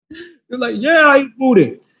You're like, yeah, I eat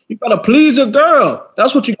booty. You gotta please a girl.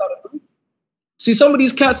 That's what you gotta do. See, some of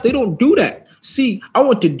these cats, they don't do that. See, I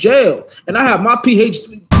went to jail and I have my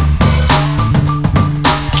PhD.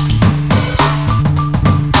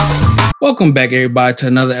 Welcome back, everybody, to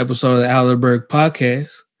another episode of the Allerberg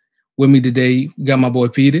Podcast. With me today, we got my boy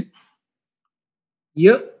Peter.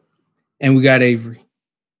 Yep. And we got Avery.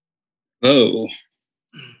 Oh.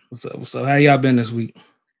 What's up? What's up? How y'all been this week?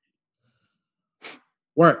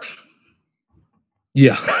 Work.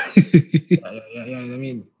 Yeah. I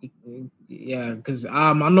mean, because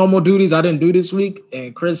my normal duties I didn't do this week,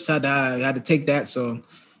 and Chris had to take that. So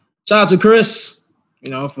shout out to Chris,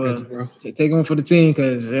 for taking one for the team,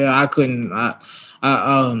 because I couldn't.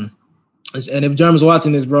 And if Jerem's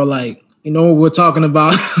watching this, bro, like, you know what we're talking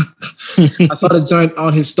about. I saw the joint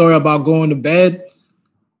on his story about going to bed.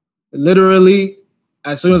 Literally,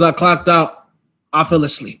 as soon as I clocked out, I fell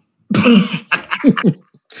asleep.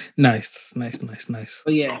 Nice.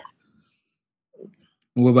 But yeah.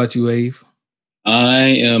 What about you, Ave? I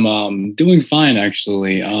am doing fine,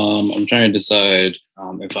 actually. I'm trying to decide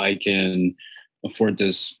if I can afford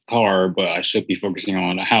this car, but I should be focusing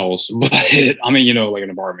on a house. But I mean, like an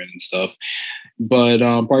apartment and stuff. But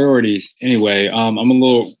priorities. Anyway, I'm a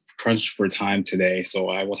little crunched for time today, so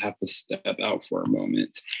I will have to step out for a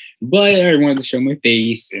moment. But I wanted to show my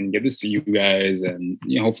face and get to see you guys, and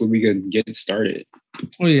hopefully we can get started.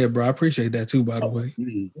 Oh yeah, bro. I appreciate that too, by the way.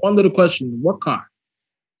 One little question: what car?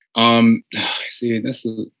 See, this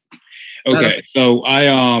is okay. So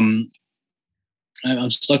I'm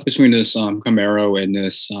stuck between this Camaro and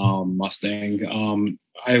this Mustang.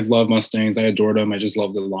 I love Mustangs. I adore them. I just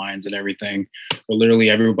love the lines and everything. But literally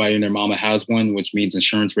everybody and their mama has one, which means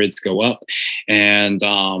insurance rates go up. And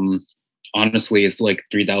honestly, it's like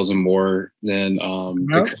 $3,000 more than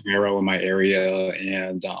the Camaro in my area.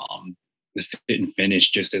 And the fit and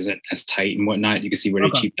finish just isn't as tight and whatnot. You can see where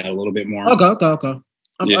they cheaped out a little bit more. Okay.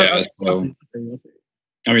 Yeah. So,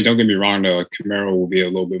 I mean, don't get me wrong, though. A Camaro will be a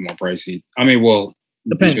little bit more pricey. I mean, well,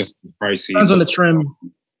 depends. Pricey. Depends on the trim.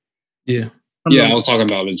 Yeah. Yeah, I was talking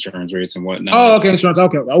about insurance rates and whatnot. Oh, okay, insurance.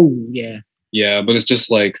 Okay. Oh, yeah. Yeah, but it's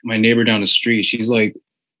just like my neighbor down the street. She's like,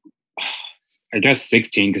 I guess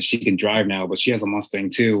 16 because she can drive now, but she has a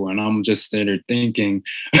Mustang too. And I'm just sitting there thinking,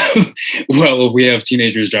 well, if we have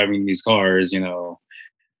teenagers driving these cars, To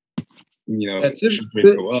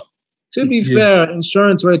be fair,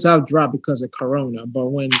 insurance rates have dropped because of Corona, but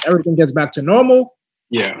when everything gets back to normal,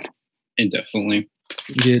 yeah, indefinitely.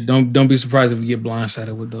 Yeah, don't be surprised if you get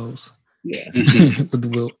blindsided with those. Yeah,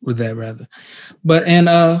 with that rather. But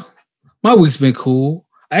my week's been cool.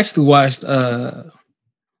 I actually watched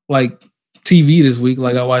like TV this week.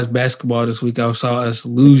 Like I watched basketball this week. I saw us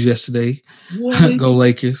lose yesterday. Go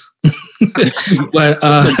Lakers. But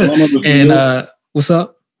what's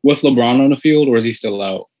up? With LeBron on the field, or is he still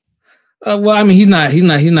out? Well, I mean, he's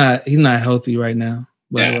not healthy right now.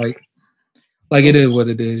 But like it is what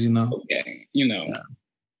it is, Okay,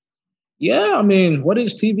 Yeah, I mean, what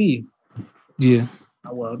is TV? Yeah.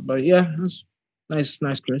 But yeah, that's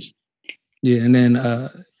nice, Chris. Yeah, and then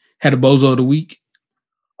had a Bozo of the Week.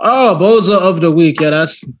 Oh, Bozo of the Week. Yeah,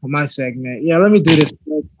 that's my segment. Yeah, let me do this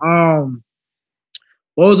quick. Bozo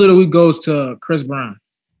of the Week goes to Chris Brown.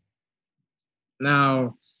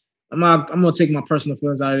 Now, I'm gonna take my personal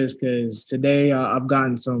feelings out of this because today I've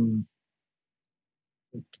gotten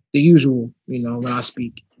the usual, when I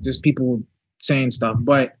speak, just people saying stuff.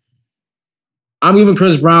 But I'm giving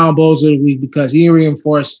Chris Brown Bozo of the Week because he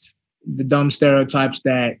reinforced the dumb stereotypes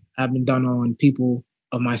that have been done on people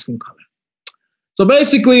of my skin color. So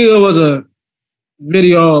basically, it was a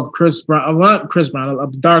video of Chris Brown, not Chris Brown, a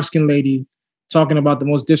dark-skinned lady talking about the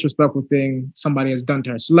most disrespectful thing somebody has done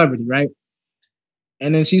to her celebrity, right?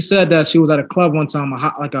 And then she said that she was at a club one time,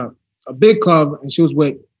 a big club, and she was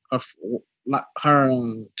with her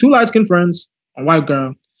two light-skinned friends, a white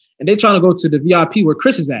girl, and they trying to go to the VIP where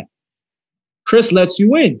Chris is at. Chris lets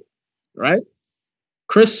you in, right?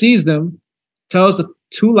 Chris sees them, tells the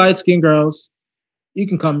two light-skinned girls, you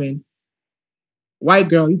can come in. White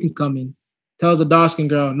girl, you can come in. Tells the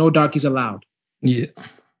dark-skinned girl, no darkies allowed. Yeah.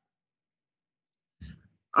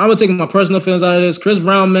 I'm going to take my personal feelings out of this. Chris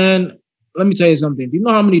Brown, man, let me tell you something. Do you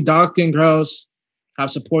know how many dark-skinned girls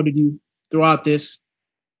have supported you throughout this?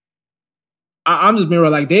 I'm just being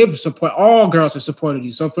real, like all girls have supported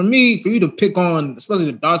you. So for you to pick on, especially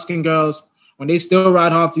the dark-skinned girls, when they still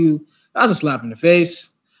ride off you, that's a slap in the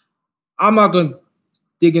face. I'm not going to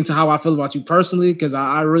dig into how I feel about you personally because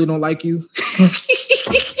I really don't like you.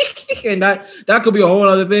 And that could be a whole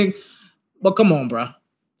other thing. But come on, bro.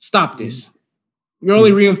 Stop this. You're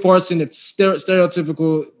only reinforcing its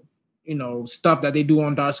stereotypical stuff that they do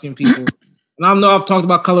on dark skinned people. And I know I've talked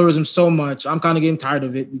about colorism so much. I'm kind of getting tired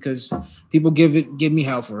of it because people give me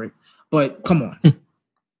hell for it. But come on.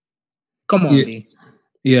 Come on, B.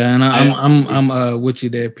 Yeah, and I'm with you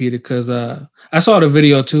there, Peter, because I saw the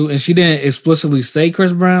video too, and she didn't explicitly say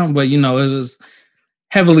Chris Brown, but it was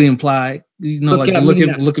heavily implied. Look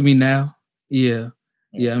at me now. Yeah.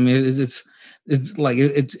 I mean, it's like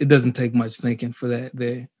it doesn't take much thinking for that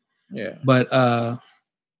there. Yeah. But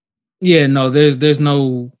there's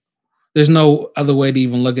no other way to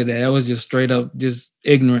even look at that. That was just straight up just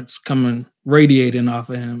ignorance coming radiating off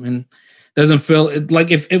of him, and doesn't feel like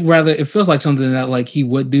it feels like something that like he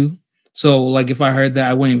would do. So like if I heard that,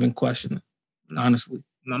 I wouldn't even question it. Honestly,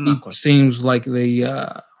 I'm not questioning. Seems like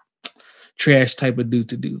the trash type of dude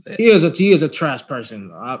to do that. He is a trash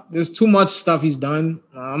person. There's too much stuff he's done.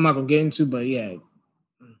 I'm not gonna get into, but yeah,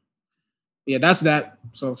 that's that.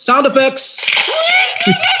 So sound effects.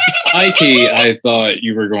 I thought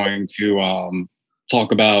you were going to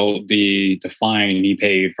talk about the fine he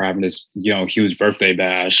paid for having this huge birthday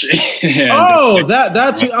bash.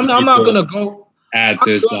 That's I'm not gonna go at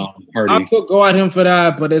this party. I could go at him for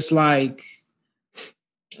that, but it's like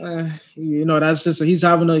that's just he's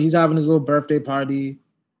having his little birthday party,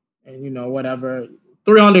 and whatever.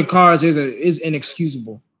 300 cars is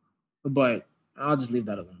inexcusable, but I'll just leave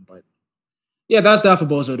that alone. But yeah, that's that for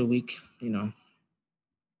Bozo of the Week. All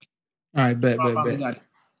right, bet. All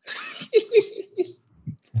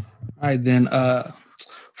right, then.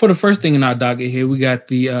 For the first thing in our docket here, we got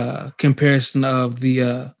the comparison of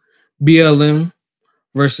the BLM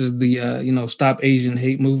versus the Stop Asian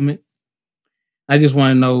Hate movement. I just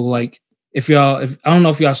want to know, like, if I don't know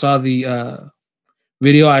if y'all saw the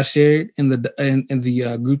video I shared in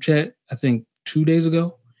the group chat, I think 2 days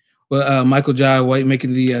ago, with Michael Jai White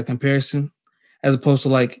making the comparison, as opposed to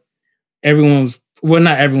like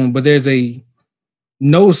not everyone, but there's a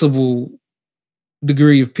noticeable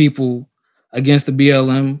degree of people against the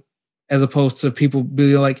BLM, as opposed to people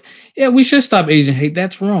being like, yeah, we should stop Asian hate.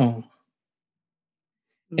 That's wrong.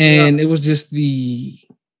 And it was just because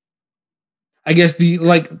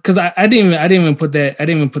I didn't even put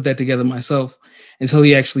that together myself until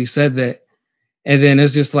he actually said that. And then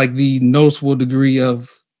it's just like the noticeable degree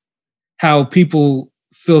of how people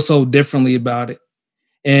feel so differently about it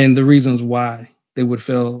and the reasons why they would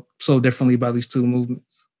feel so differently about these two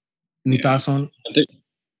movements. Any thoughts on it?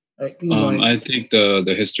 I think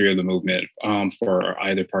the history of the movement for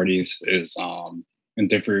either parties is and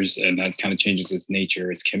differs, and that kind of changes its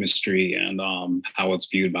nature, its chemistry, and how it's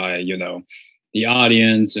viewed by the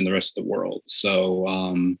audience and the rest of the world. So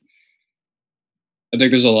I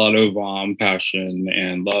think there's a lot of passion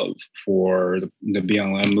and love for the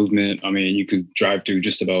BLM movement. I mean, you could drive through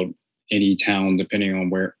just about any town, depending on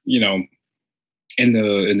where in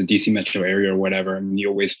the DC metro area or whatever, and you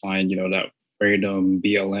always find that random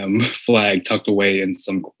BLM flag tucked away in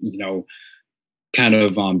some kind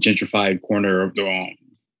of gentrified corner of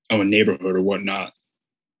a neighborhood or whatnot.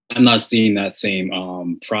 I'm not seeing that same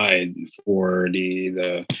pride for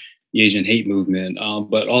the Asian hate movement,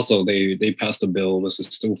 but also they passed a bill. This is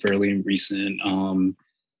still fairly recent,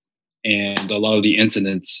 and a lot of the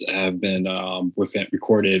incidents have been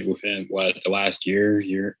recorded within the last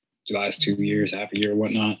the last 2 years, half a year, or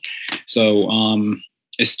whatnot. So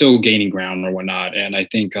it's still gaining ground or whatnot, and I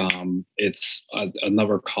think it's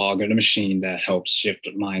another cog in the machine that helps shift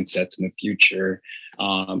mindsets in the future.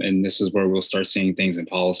 And this is where we'll start seeing things in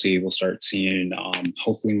policy. We'll start seeing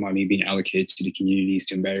hopefully money being allocated to the communities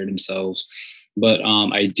to better themselves. But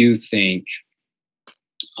I do think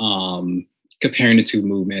comparing the two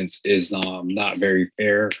movements is not very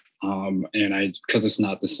fair, and because it's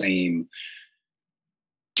not the same.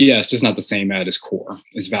 Yeah, it's just not the same at its core.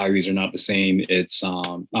 Its values are not the same. It's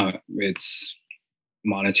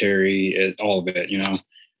monetary, all of it,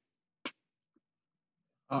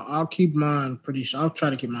 I'll keep mine pretty short. I'll try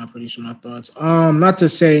to keep mine pretty short, my thoughts. Not to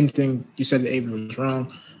say anything you said that Avery was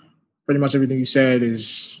wrong. Pretty much everything you said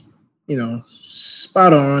is,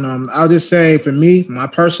 spot on. I'll just say, for me, my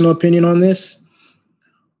personal opinion on this,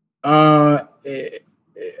 I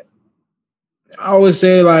always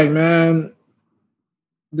say, like, man,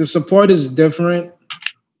 the support is different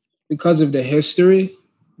because of the history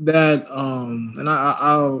that, and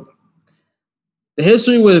I'll the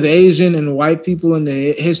history with Asian and white people and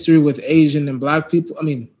the history with Asian and black people,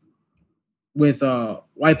 with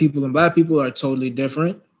white people and black people are totally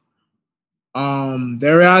different.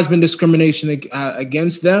 There has been discrimination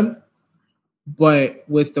against them, but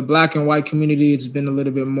with the black and white community, it's been a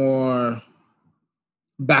little bit more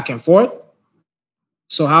back and forth.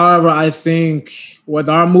 So, however, I think with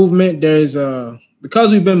our movement, there's a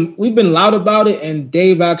because we've been loud about it, and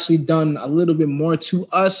they've actually done a little bit more to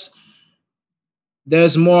us.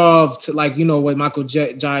 There's more of to like, you know, what Michael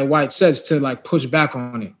Jai White says, to like push back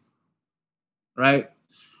on it, right?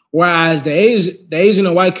 Whereas the Asian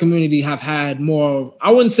and white community have had more,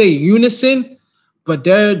 I wouldn't say unison, but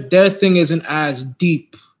their thing isn't as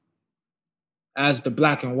deep as the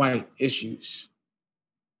black and white issues.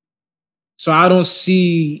 So I don't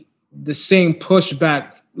see the same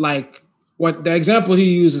pushback. Like what the example he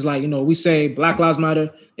uses, like, you know, we say Black Lives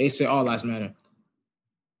Matter, they say all lives matter.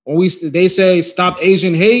 When they say stop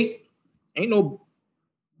Asian hate, ain't no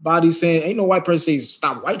white person says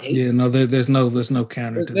stop white hate. Yeah, no, there's no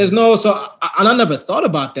counter. There's no. So I never thought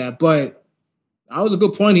about that, but that was a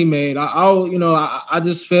good point he made. I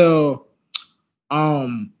just feel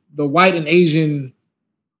the white and Asian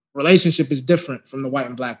relationship is different from the white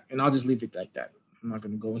and black, and I'll just leave it like that. I'm not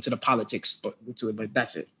going to go into the politics, but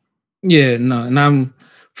that's it. Yeah, no, and I'm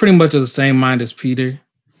pretty much of the same mind as Peter,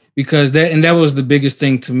 because that was the biggest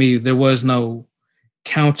thing to me. There was no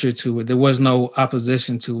counter to it. There was no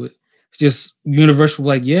opposition to it. It's just universal,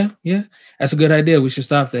 like, yeah, that's a good idea. We should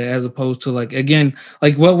stop that, as opposed to like, again,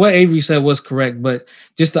 like what Avery said was correct, but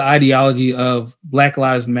just the ideology of Black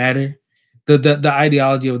Lives Matter, the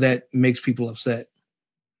ideology of that makes people upset.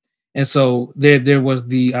 And so there was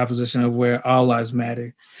the opposition of where all lives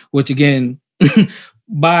matter, which again,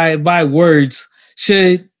 by words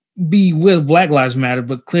should be with Black Lives Matter,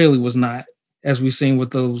 but clearly was not, as we've seen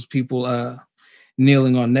with those people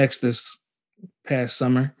kneeling on Next this past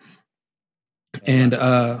summer. And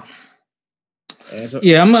I'm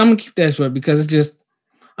gonna keep that short, because it's just,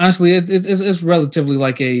 honestly, it's relatively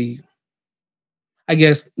like a, I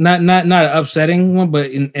guess not an upsetting one, but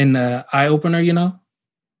in eye opener, you know.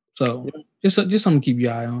 So just something to keep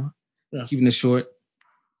your eye on. Yeah. Keeping it short.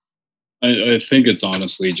 I think it's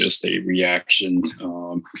honestly just a reaction,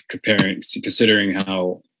 considering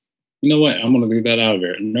how, you know what, I'm going to leave that out of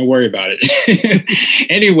it. No worry about it.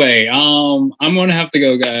 Anyway, I'm going to have to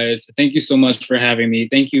go, guys. Thank you so much for having me.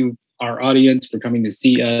 Thank you, our audience, for coming to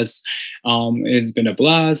see us. It's been a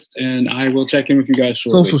blast, and I will check in with you guys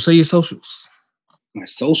shortly. Social, say your socials. My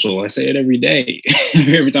social, I say it every day,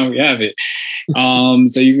 every time we have it.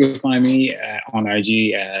 So you can find me on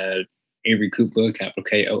IG at Avery Koopa, capital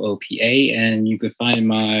Koopa, and you can find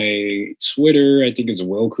my Twitter, I think it's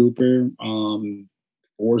Will Cooper,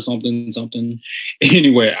 or something.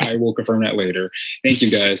 Anyway, I will confirm that later. Thank you,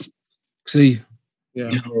 guys. See you.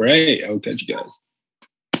 Yeah. All right, I'll catch you guys.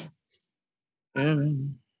 All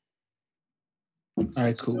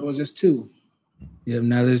right, cool. It was just two. Yeah,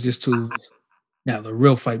 now there's just two. Now the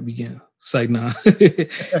real fight begins. It's like, nah.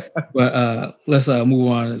 But let's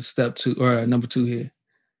move on to step 2 or number 2 here.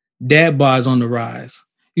 Dad bod on the rise.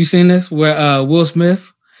 You seen this where Will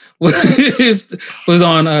Smith was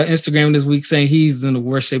on Instagram this week saying he's in the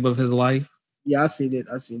worst shape of his life? Yeah, I seen it.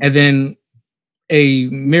 And then a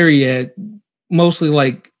myriad, mostly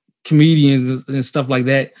like comedians and stuff like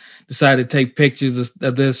that, decided to take pictures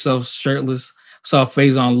of themselves shirtless. Saw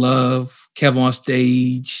Faison Love, Kev on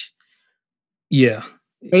stage. Yeah.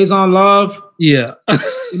 Faison Love. Yeah.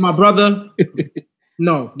 My brother.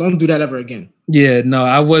 No, don't do that ever again. Yeah, no,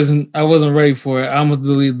 I wasn't ready for it. I almost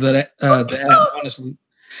deleted the app, honestly.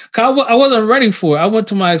 I wasn't ready for it. I went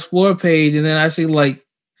to my Explore page, and then I see like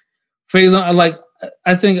Faison, like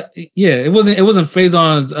I think, yeah, it wasn't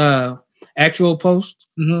Faison's actual post,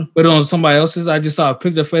 but on somebody else's. I just saw a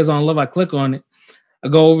picture of Faison Love. I click on it. I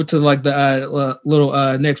go over to like the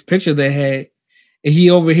little next picture they had, and he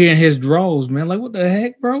over here in his drawers, man. Like, what the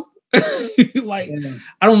heck, bro? Like, yeah.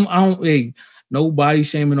 I don't. Hey, no body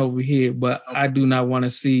shaming over here, but I do not want to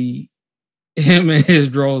see him in his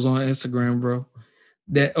drawers on Instagram, bro.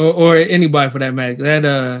 That or anybody for that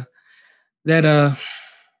matter.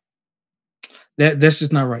 That's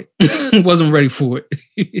just not right. Wasn't ready for it.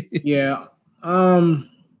 Yeah. I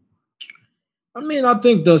mean, I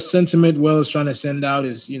think the sentiment Will is trying to send out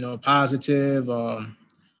is, positive.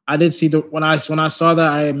 I did see when I saw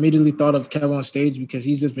that, I immediately thought of Kev on stage, because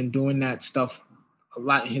he's just been doing that stuff a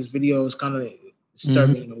lot in his videos, kind of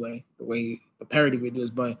disturbing in a way, the parody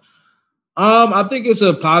videos. But I think it's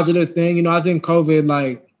a positive thing. I think COVID,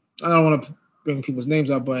 like, I don't want to bring people's names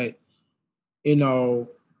up, but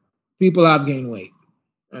people have gained weight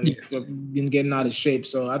and been getting out of shape.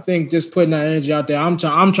 So I think just putting that energy out there, I'm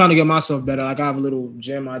trying to get myself better. Like, I have a little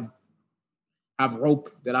gym. I have rope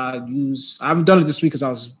that I use. I haven't done it this week because I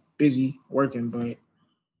was busy working, but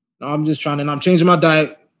I'm just trying, and I'm changing my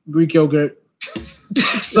diet, Greek yogurt.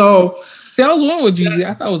 So that was one with you.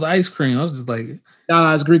 I thought it was ice cream. I was just like,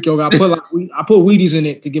 nah, it's Greek yogurt. I put Wheaties in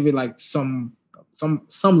it to give it like some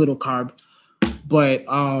little carb. But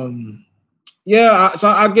yeah, so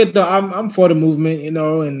I get I'm for the movement,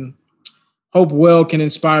 and hope Will can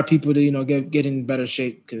inspire people to get in better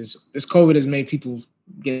shape, because this COVID has made people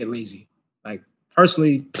get lazy. Like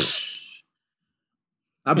personally,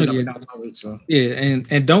 I've been up and down my weight, so yeah,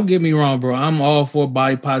 and don't get me wrong, bro. I'm all for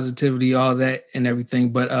body positivity, all that and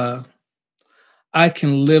everything, but I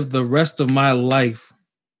can live the rest of my life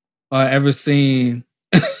ever seeing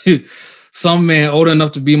some man old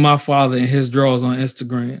enough to be my father in his drawers on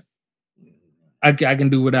Instagram. I can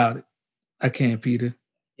do without it. I can't, Peter.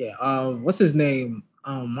 Yeah. What's his name?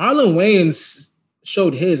 Marlon Wayans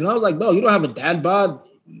showed his, and I was like, bro, you don't have a dad bod.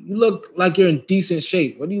 You look like you're in decent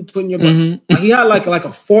shape. What are you putting your butt? Mm-hmm. He had like a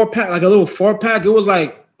 4-pack, like a little 4-pack. It was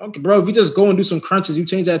like, okay, bro, if you just go and do some crunches, you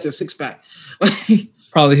change that to 6-pack.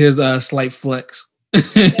 Probably his slight flex.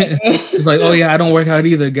 It's like, oh yeah, I don't work out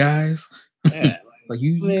either, guys. Yeah, like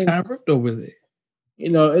you kind of ripped over there.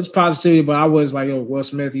 It's positivity, but I was like, yo, Will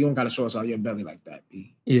Smith, you don't gotta show us all your belly like that,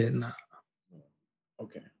 B. Yeah, nah.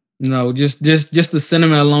 Okay. No, just the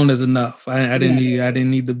sentiment alone is enough. I didn't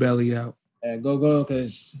need the belly out. Yeah, go,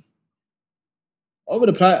 because over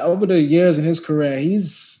the years in his career,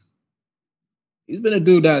 he's been a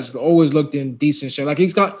dude that's always looked in decent shape. Like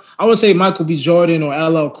he's got, I wouldn't say Michael B. Jordan or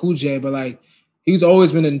LL Cool J, but like he's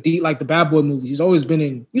always been in like the Bad Boy movies. He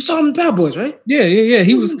saw him in Bad Boys, right? Yeah.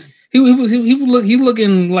 He was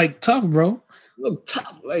looking like tough, bro. He looked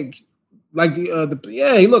tough, like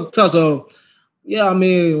he looked tough. So yeah, I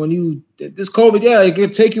mean, when this COVID, it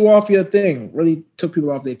could take you off your thing. Really took people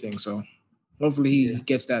off their thing. So hopefully he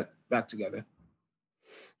gets that back together.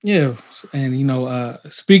 Yeah, and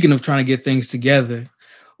speaking of trying to get things together,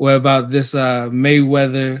 what about this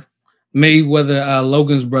Mayweather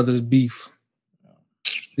Logan's brothers beef?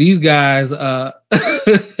 These guys, honestly,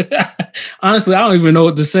 I don't even know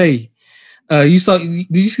what to say. Did you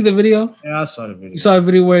see the video? Yeah, I saw the video. You saw the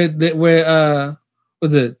video where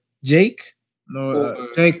was it Jake? No,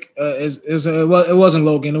 Jake it wasn't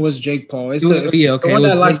Logan. It was Jake Paul. It's the one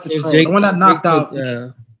that likes to troll. The one that knocked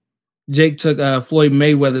out. Jake took Floyd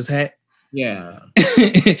Mayweather's hat. Yeah.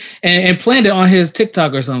 and planned it on his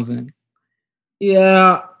TikTok or something.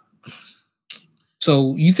 Yeah.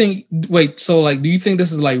 So do you think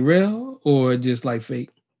this is like real or just like fake?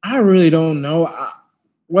 I really don't know.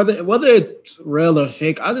 Whether it's real or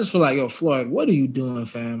fake, I just feel like, yo, Floyd, what are you doing,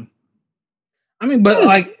 fam? I mean, but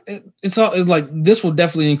like it's like this will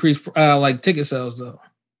definitely increase like ticket sales though.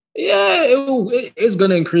 Yeah, it's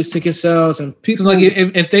gonna increase ticket sales, and people like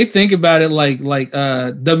if they think about it like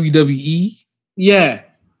WWE, yeah,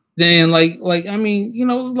 then like I mean,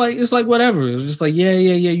 it's like whatever. It's just like yeah,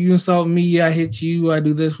 you insult me, I hit you, I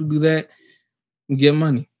do this, we do that, and get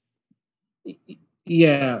money.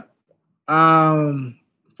 Yeah, from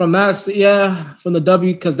the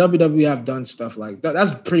W, because WWE have done stuff like that.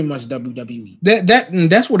 That's pretty much WWE.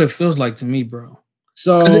 That's what it feels like to me, bro.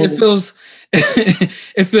 So it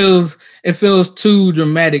feels too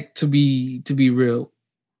dramatic to be real.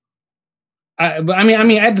 But I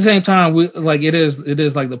mean, at the same time, it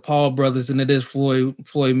is like the Paul brothers and it is Floyd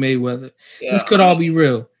Mayweather. Yeah. This could all be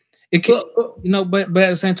real. It could, but at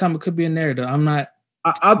the same time, it could be a narrative.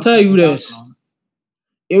 I'll tell you this.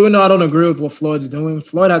 Even though I don't agree with what Floyd's doing,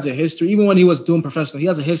 Floyd has a history. Even when he was doing professional, he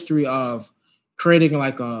has a history of creating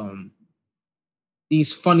like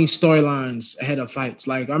these funny storylines ahead of fights.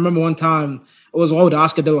 Like I remember one time it was the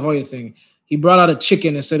Oscar De La Hoya thing. He brought out a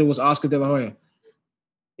chicken and said it was Oscar De La Hoya.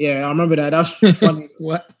 Yeah, I remember that. That was funny.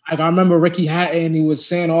 What? Like I remember Ricky Hatton. He was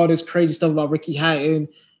saying all this crazy stuff about Ricky Hatton,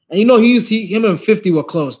 and him and 50 were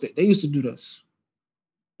close. They used to do this.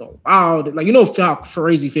 So wow, like how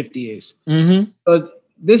crazy 50 is. Mm-hmm. But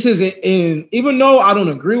this is even though I don't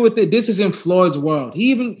agree with it, this is in Floyd's world.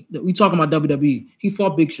 We talking about WWE. He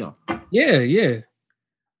fought Big Show. Yeah.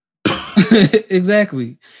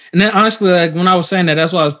 Exactly. And then honestly, like when I was saying that,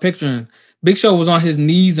 that's what I was picturing. Big Show was on his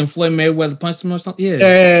knees and Floyd Mayweather punched him or something.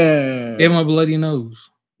 Yeah. Gave him a bloody nose.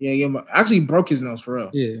 Yeah. Actually, he broke his nose for real.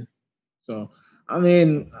 Yeah. So, I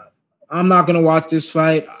mean, I'm not going to watch this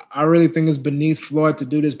fight. I really think it's beneath Floyd to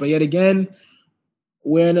do this. But yet again,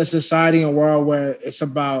 we're in a society and world where it's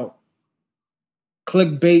about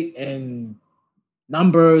clickbait and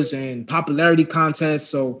numbers and popularity contests.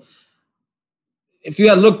 So, if you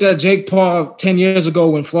had looked at Jake Paul 10 years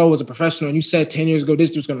ago when Floyd was a professional and you said 10 years ago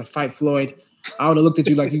this dude's going to fight Floyd, I would have looked at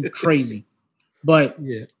you like you crazy. But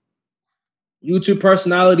yeah, YouTube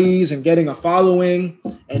personalities and getting a following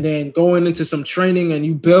and then going into some training and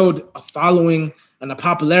you build a following and a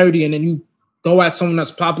popularity and then you go at someone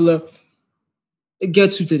that's popular, it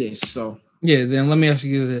gets you to this. So yeah, then let me ask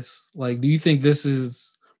you this. Like, do you think this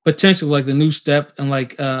is potentially like the new step in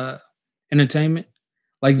like entertainment?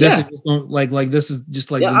 Like this is just like this is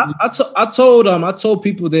just like I told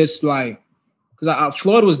people this like because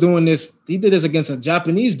Floyd was doing this. He did this against a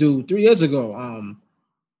Japanese dude 3 years ago.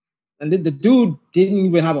 And the dude didn't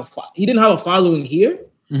even have a following here,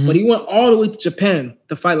 but he went all the way to Japan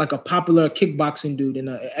to fight like a popular kickboxing dude in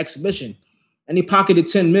an exhibition, and he pocketed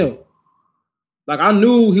 10 mil. Like I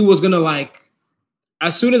knew he was gonna like.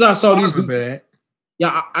 As soon as I saw these dudes,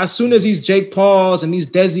 as soon as these Jake Pauls and these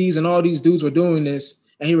Desi's and all these dudes were doing this,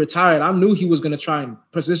 and he retired, I knew he was gonna try and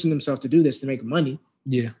position himself to do this to make money.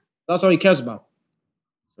 Yeah, that's all he cares about.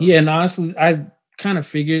 Yeah, and honestly, I kind of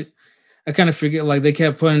figured like they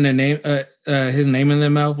kept putting their name, his name in their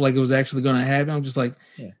mouth, like it was actually going to happen. I'm just like,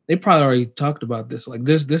 they probably already talked about this. Like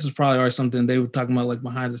this is probably already something they were talking about, like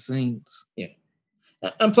behind the scenes. Yeah,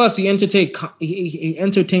 and plus he entertained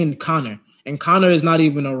Conor, and Conor is not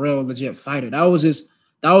even a real legit fighter. That was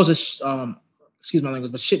excuse my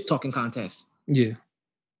language, but shit talking contest. Yeah,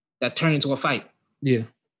 that turned into a fight. Yeah,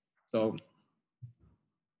 so.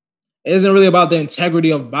 It isn't really about the integrity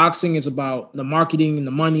of boxing. It's about the marketing and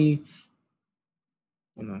the money,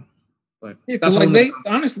 But that's like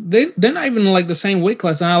they're not even like the same weight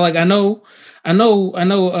class. And I know.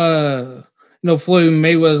 Floyd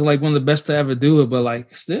Mayweather is like one of the best to ever do it, but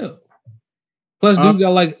like still, plus dude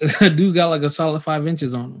got like a solid 5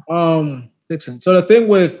 inches on him. 6 inches. So the thing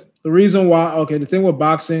with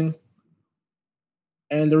boxing.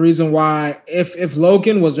 And the reason why, if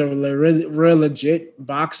Logan was a real legit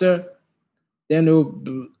boxer, then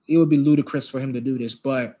it would be ludicrous for him to do this.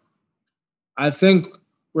 But I think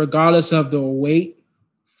regardless of the weight,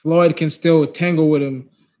 Floyd can still tangle with him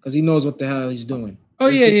because he knows what the hell he's doing. Oh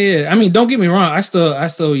yeah. I mean, don't get me wrong. I still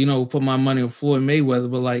put my money on Floyd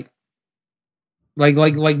Mayweather, but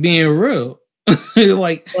like being real,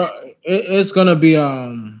 like it's gonna be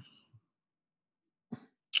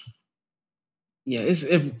Yeah,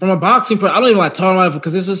 if from a boxing, I don't even like talking about it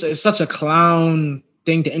because it's such a clown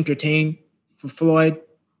thing to entertain for Floyd,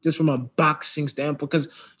 just from a boxing standpoint. Because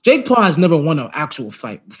Jake Paul has never won an actual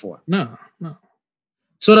fight before. No.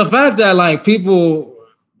 So the fact that like people,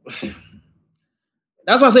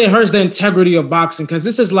 that's why I say it hurts the integrity of boxing because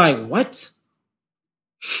this is like what?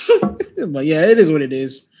 But yeah, it is what it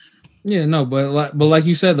is. Yeah, no, but like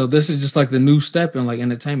you said though, this is just like the new step in like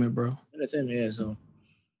entertainment, bro. Entertainment, yeah. So.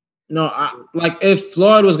 No, like if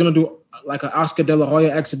Floyd was gonna do like an Oscar De La Hoya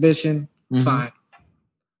exhibition, fine.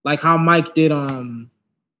 Like how Mike did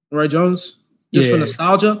Roy Jones, just for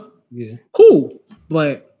nostalgia. Yeah, cool.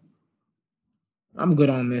 But I'm good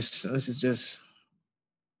on this. This is just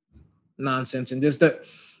nonsense, and just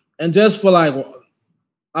for like,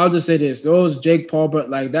 I'll just say this: those Jake Paul, but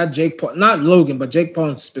like that Jake Paul, not Logan, but Jake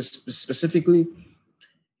Paul specifically,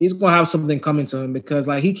 he's gonna have something coming to him because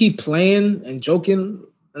like he keep playing and joking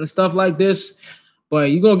and stuff like this, but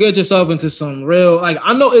you're gonna get yourself into some real, like,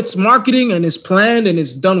 I know it's marketing and it's planned and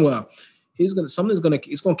it's done well. It's gonna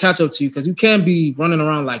catch up to you because you can't be running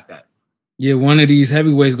around like that. Yeah, one of these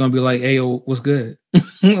heavyweights gonna be like, "Hey, what's good?"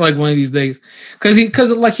 Like one of these days, because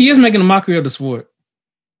he is making a mockery of the sport.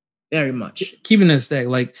 Very much keeping it stack.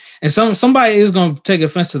 Like, and somebody is gonna take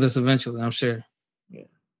offense to this eventually. I'm sure. Yeah,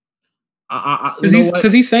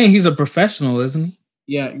 because he's saying he's a professional, isn't he?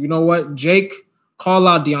 Yeah, you know what, Jake. Call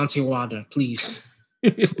out Deontay Wilder, please.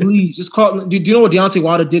 Please, just call. Do you know what Deontay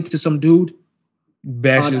Wilder did to some dude?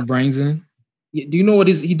 Bash his brains in? Do you know what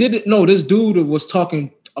he did? No, this dude was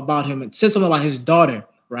talking about him and said something about his daughter,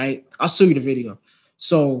 right? I'll show you the video.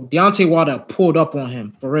 So Deontay Wilder pulled up on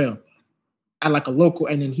him, for real, at like a local,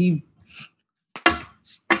 and then he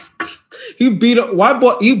beat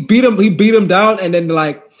him. He beat him down, and then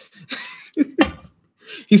like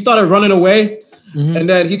he started running away. Mm-hmm. And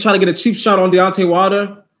then he tried to get a cheap shot on Deontay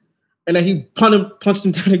Wilder, and then he punched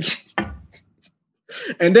him down again.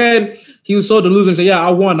 And then he was so delusional and said, "Yeah,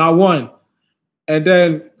 I won." And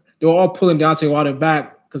then they were all pulling Deontay Wilder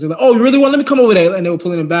back because they're like, "Oh, you really won? Let me come over there." And they were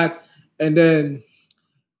pulling him back. And then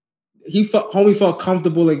homie felt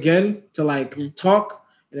comfortable again to like talk.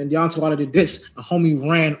 And then Deontay Wilder did this. And homie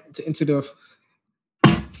ran into the.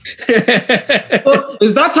 So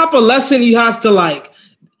is that type of lesson he has to like?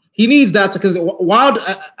 He needs that because Wilder,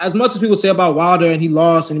 as much as people say about Wilder and he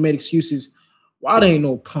lost and he made excuses, Wilder ain't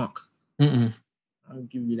no punk. I'll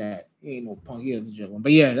give you that. He ain't no punk. He a legit one.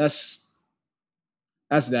 But yeah, that's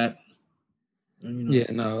that.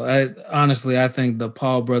 Yeah, no. I think the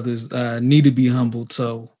Paul brothers need to be humbled.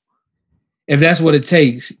 So if that's what it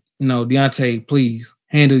takes, Deontay, please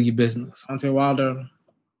handle your business. Deontay Wilder,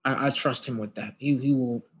 I trust him with that. He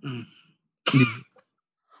will.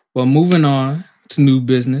 Well, moving on to new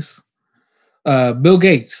business. Bill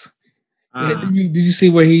Gates, Did you see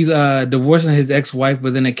where he's divorcing his ex-wife,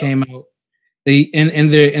 but then it came out they in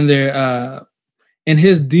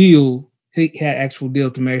his deal, he had actual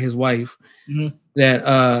deal to marry his wife,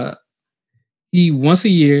 that he once a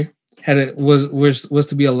year was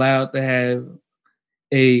to be allowed to have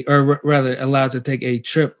allowed to take a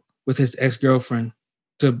trip with his ex-girlfriend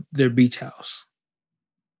to their beach house.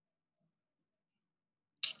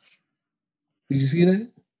 Did you see that?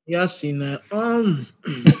 Yeah, I seen that.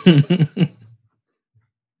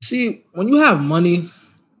 See, when you have money,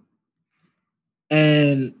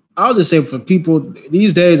 and I'll just say for people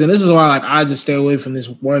these days, and this is why like I just stay away from this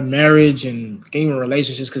word marriage and getting in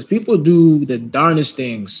relationships, because people do the darnest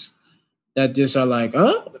things that just are like,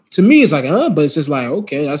 to me it's like, but it's just like,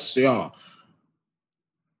 okay, that's y'all.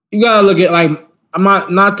 You gotta look at, like, I'm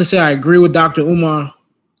not to say I agree with Dr. Umar,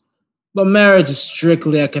 but marriage is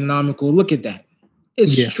strictly economical. Look at that.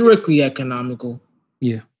 It's strictly economical.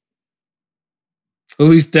 Yeah. At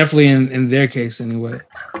least definitely in their case anyway.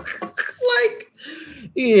 Like,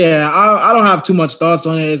 yeah, I don't have too much thoughts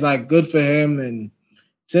on it. It's like good for him. And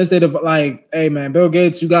since they like, hey man, Bill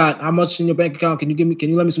Gates, you got how much in your bank account? Can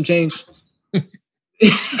you let me some change?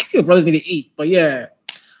 Brothers need to eat. But yeah.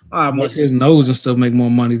 His nose and still make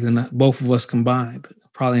more money than both of us combined,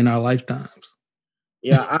 probably in our lifetimes.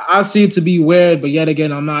 Yeah, I see it to be weird, but yet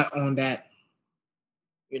again, I'm not on that.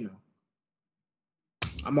 You know,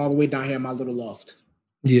 I'm all the way down here in my little loft.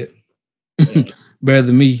 Yeah. Better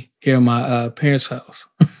than me here in my parents' house.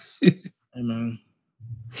 Amen.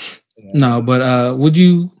 Yeah. No, but would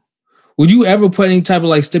you ever put any type of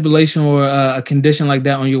like stipulation or a condition like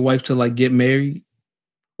that on your wife to like get married?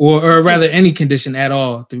 Or rather, any condition at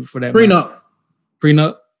all for that prenup. Matter.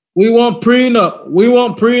 Prenup. We want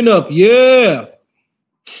prenup. Yeah,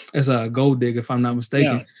 it's a gold dig if I'm not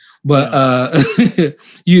mistaken. Yeah. But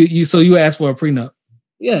you asked for a prenup.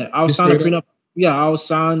 Yeah, I'll sign a prenup. Yeah, I'll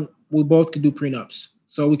sign. We both could do prenups,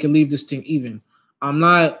 so we can leave this thing even. I'm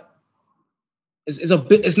not.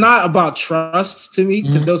 It's not about trust to me,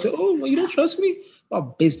 because they'll say, "Oh, well, you don't trust me." It's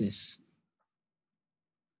about business.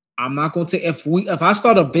 I'm not going to take if I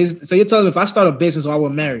start a business. So you're telling me if I start a business while we're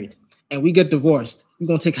married and we get divorced, you're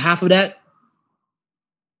going to take half of that?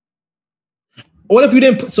 What if you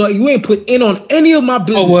didn't put, so you ain't put in on any of my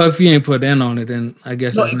business? Oh, well, if you ain't put in on it, then I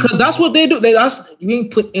guess no, because that's what they do. You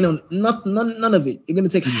ain't put in on none of it. You're going to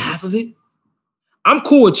take half of it? I'm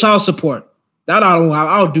cool with child support. That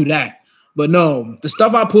I'll do that. But no, the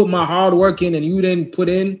stuff I put my hard work in and you didn't put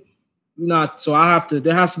in, not. So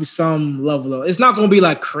there has to be some level of, it's not going to be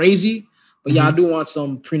like crazy, but yeah, I do want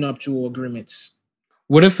some prenuptial agreements.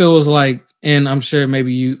 What if it was like, and I'm sure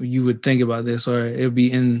maybe you would think about this, or it would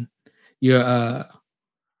be in your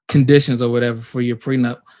conditions or whatever for your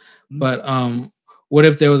prenup. But what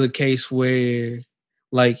if there was a case where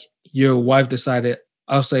like your wife decided,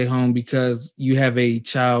 I'll stay home because you have a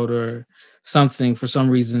child or something for some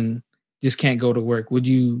reason, just can't go to work? Would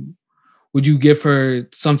you give her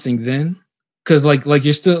something then? Because like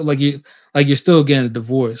you're still you're still getting a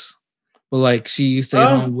divorce, but like she stayed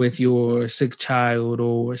home with your sick child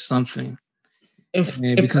or something. If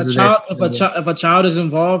a child is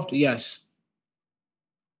involved, yes.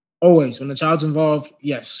 Always, when the child's involved,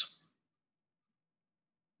 yes.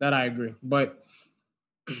 That I agree. But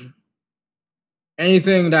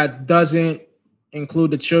anything that doesn't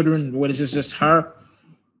include the children, what is just her?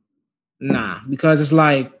 Nah, because it's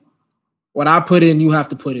like what I put in, you have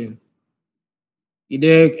to put in. You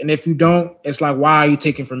dig? And if you don't, it's like, why are you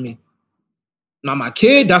taking from me? Now my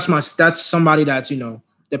kid, that's somebody that's,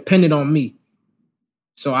 dependent on me.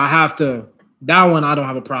 So I have to, that one I don't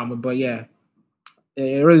have a problem with, but yeah,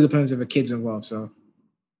 it really depends if a kid's involved. So.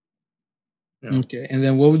 Yeah. Okay. And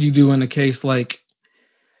then what would you do in a case like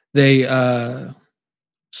they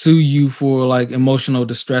sue you for like emotional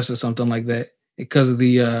distress or something like that because of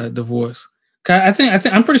the divorce?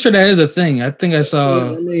 I'm pretty sure that is a thing. I think I saw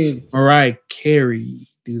Mariah Carey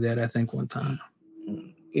do that, I think, one time.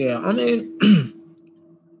 Yeah, I mean,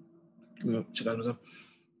 check out myself.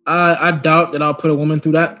 I doubt that I'll put a woman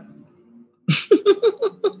through that.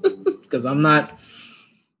 Because I'm not.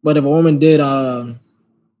 But if a woman did, I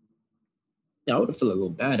would feel a little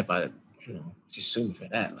bad if I, just sue me for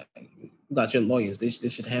that. Like, you got your lawyers. They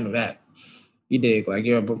should handle that. You dig? Like,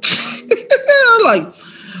 you're like,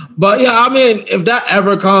 but yeah, I mean, if that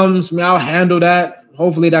ever comes, I'll handle that.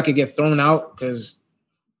 Hopefully that could get thrown out because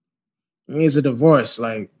it's a divorce.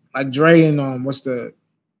 Like Dre and his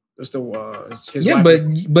yeah,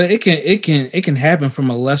 wife. but it can happen from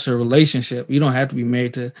a lesser relationship. You don't have to be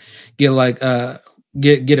married to get like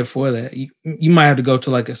get it for that. You might have to go to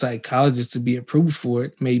like a psychologist to be approved for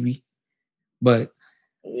it, maybe. But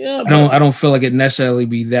Yeah, I don't feel like it necessarily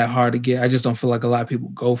be that hard to get. I just don't feel like a lot of people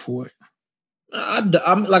go for it.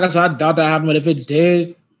 I'm like I said, I doubt that happened. But if it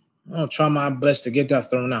did, I'll try my best to get that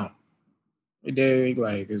thrown out. It did,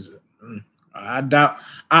 like, I doubt.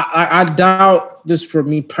 I doubt this for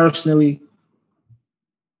me personally.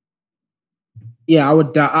 Yeah, I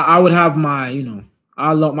would doubt. I would have my,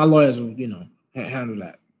 my lawyers would, handle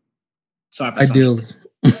that. Sorry for ideally.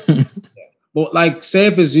 But like, say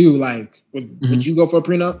if it's you, like, would you go for a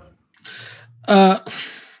prenup? To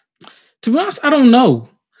be honest, I don't know,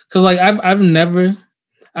 because like I've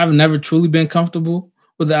never truly been comfortable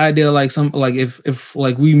with the idea of like if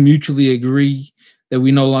like we mutually agree that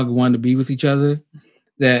we no longer want to be with each other,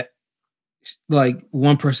 that like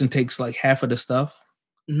one person takes like half of the stuff,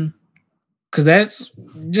 because that's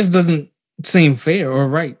just doesn't seem fair or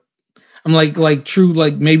right. I'm like true,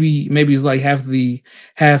 like maybe it's like half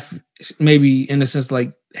maybe in a sense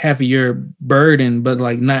like half of your burden, but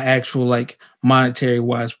like not actual like monetary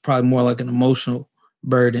wise, probably more like an emotional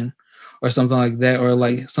burden or something like that, or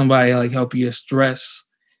like somebody like help you stress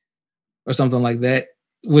or something like that,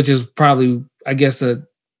 which is probably, I guess, a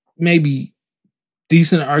maybe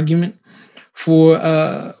decent argument for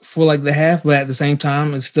like the half, but at the same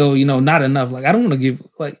time it's still, not enough. Like I don't want to give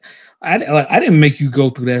like I didn't make you go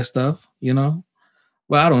through that stuff,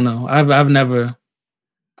 But I don't know. I've never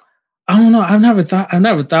thought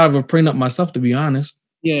of a prenup myself, to be honest.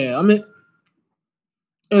 Yeah, I mean,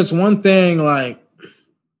 it's one thing, like,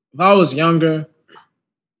 if I was younger,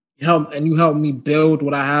 you helped me build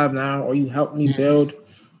what I have now, or you helped me build,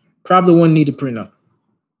 probably wouldn't need a prenup.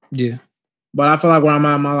 Yeah. But I feel like where I'm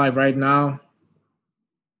at in my life right now,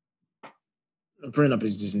 a prenup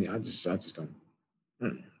is just, I just don't.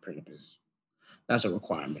 Prenup is, that's a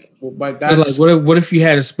requirement. But that's like, what if you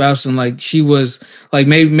had a spouse and like she was like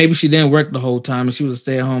maybe she didn't work the whole time and she was a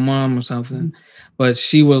stay-at-home mom or something, but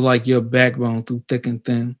she was like your backbone through thick and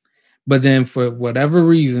thin. But then for whatever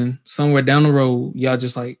reason, somewhere down the road, y'all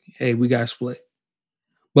just like, hey, we got split.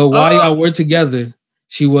 But while y'all were together,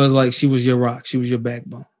 she was your rock. She was your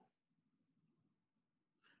backbone.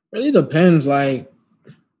 Really depends. Like,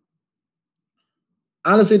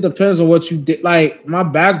 honestly, it depends on what you did. Like, my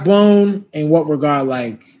backbone, in what regard?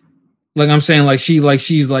 Like I'm saying, like she's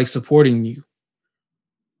like supporting you.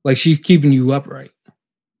 Like she's keeping you upright.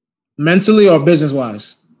 Mentally or business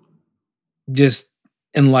wise? Just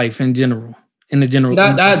in life in general. In the general,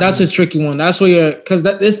 that's a tricky one. That's where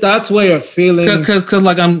that's where your feelings.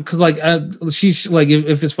 She's like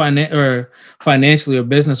if it's financially or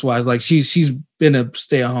business wise, like she's been a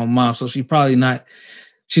stay at home mom, so she's probably not.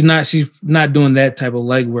 She's not doing that type of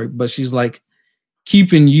legwork, but she's like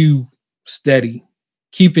keeping you steady,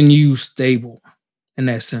 keeping you stable in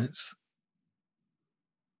that sense.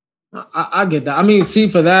 I get that. I mean, see,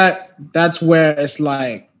 for that's where it's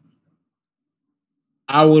like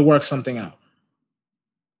I would work something out.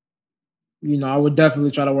 I would definitely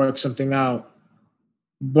try to work something out,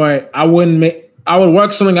 but I would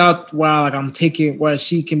work something out where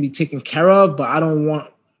she can be taken care of, but I don't want.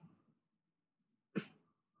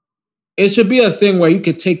 It should be a thing where you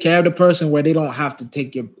could take care of the person where they don't have to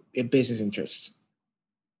take your business interests.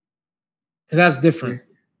 Because that's different.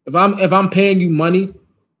 If I'm paying you money,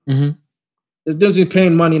 there's a difference between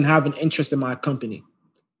paying money and having interest in my company.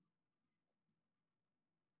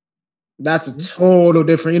 That's a total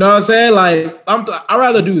different, you know what I'm saying? Like, I'd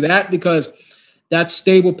rather do that because that's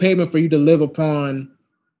stable payment for you to live upon.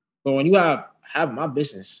 But when you have my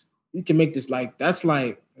business, you can make this like, that's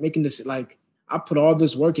like making this like, I put all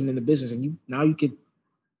this work in the business and you could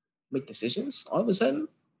make decisions all of a sudden.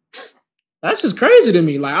 That's just crazy to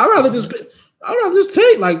me. Like, I'd rather just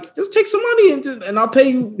pay, like, just take some money and I'll pay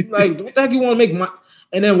you. Like, what the heck you want to make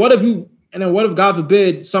and then what if God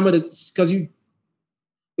forbid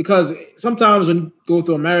because sometimes when you go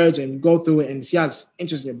through a marriage and you go through it and she has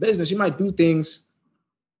interest in your business, she might do things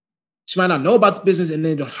she might not know about the business and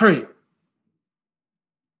then it'll hurt it.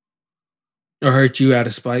 Or hurt you out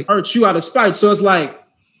of spite. So it's like,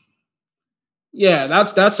 yeah,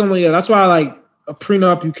 that's something. Yeah, that's why I like a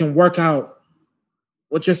prenup. You can work out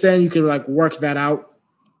what you're saying. You can like work that out.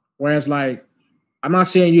 Whereas like, I'm not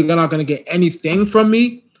saying you're not going to get anything from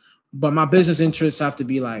me, but my business interests have to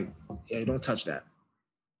be like, yeah, don't touch that.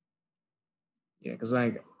 Yeah, because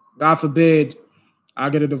like, God forbid, I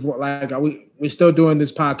get a divorce. Like we're still doing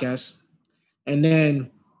this podcast, and then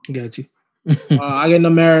got you. I get in a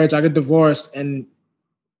marriage, I get divorced, and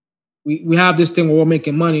we have this thing where we're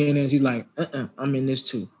making money, and then she's like, I'm in this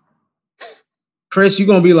too. Chris, you're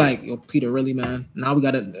gonna be like, yo, Peter, really, man? Now we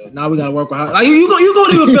gotta work with her. Like you gonna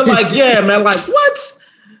even feel like, yeah, man, like what?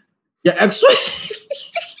 Your ex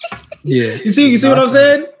Yeah. You see what I'm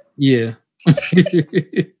saying? Yeah.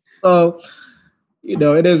 So,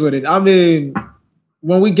 it is what it is. I mean,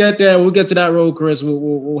 when we get there, we'll get to that road, Chris.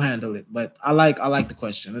 We'll handle it. But I like the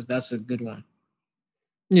question. That's a good one.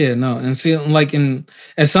 Yeah, no, and see, like and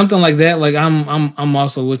something like that, like I'm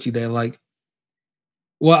also with you there. Like,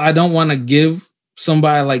 well, I don't want to give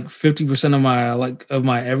somebody like 50% of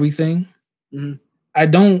my everything. Mm-hmm. I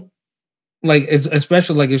don't like,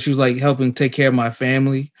 especially like if she was like helping take care of my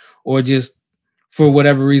family or just for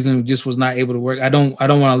whatever reason just was not able to work. I don't want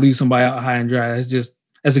to leave somebody out high and dry.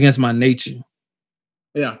 That's against my nature.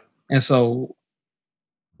 Yeah. And so,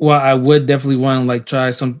 while I would definitely want to like try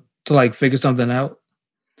to like figure something out,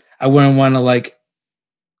 I wouldn't want to like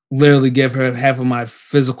literally give her half of my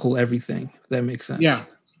physical everything. If that makes sense. Yeah.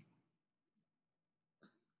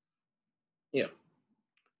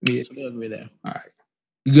 Yeah. So we agree there. All right.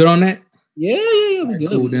 You good on that? Yeah. We good.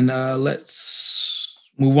 Cool. Then let's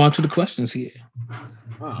move on to the questions here.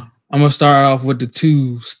 Wow. I'm gonna start off with the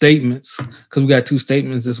two statements because we got two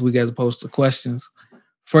statements this week as opposed to questions.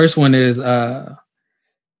 First one is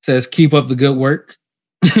says keep up the good work,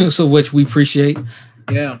 so which we appreciate.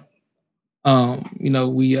 Yeah.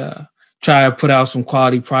 We try to put out some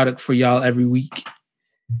quality product for y'all every week,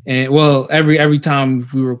 and well, every time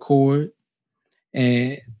we record,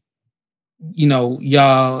 and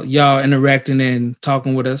y'all interacting and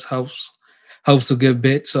talking with us helps a good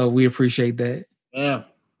bit. So we appreciate that. Yeah.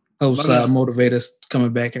 Helps motivate us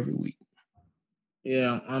coming back every week.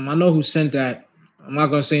 Yeah. I know who sent that. I'm not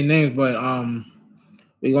gonna say names, but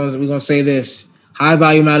we're gonna say this. High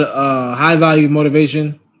value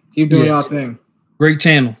motivation. Keep doing your thing. Great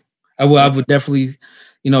channel. I would definitely,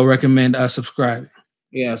 recommend subscribing.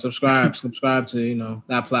 Yeah, subscribe to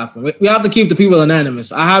that platform. We have to keep the people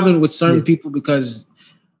anonymous. I haven't with certain people because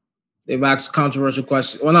they've asked controversial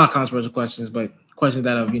questions. Well, not controversial questions, but questions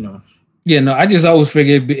that have Yeah, no, I just always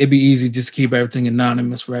figured it'd be easy just to keep everything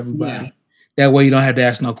anonymous for everybody. Yeah. That way you don't have to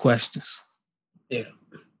ask no questions. Yeah.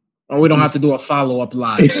 Or we don't have to do a follow-up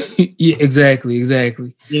live. Yeah, exactly. You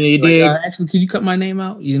did. Actually, can you cut my name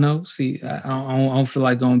out? See, I don't feel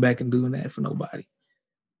like going back and doing that for nobody.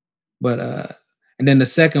 But and then the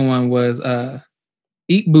second one was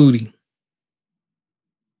eat booty.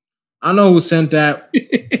 I know who sent that,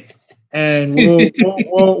 and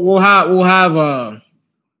we'll have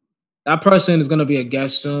that person is gonna be a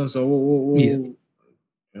guest soon, so we'll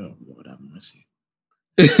Lord have mercy.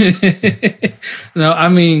 No, I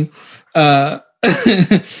mean,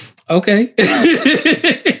 okay,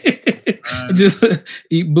 just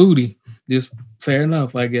eat booty. Just fair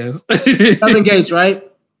enough, I guess. Kevin Gates, right?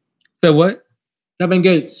 So what? Kevin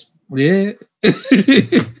Gates. Yeah.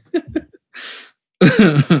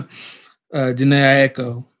 Janae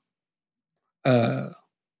Echo. Let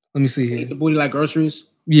me see here. Eat the booty like groceries.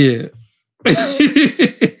 Yeah.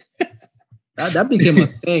 that became a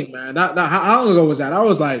thing, man. That how long ago was that? That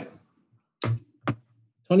was like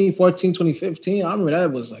 2014, 2015. I remember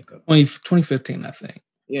that was like 2015, I think.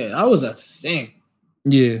 Yeah, that was a thing.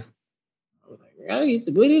 Yeah. I was like, I gotta eat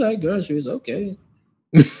the booty like groceries. Okay.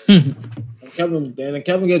 Kevin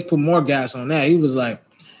Gates put more gas on that. He was like,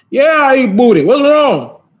 "Yeah, I eat booty. What's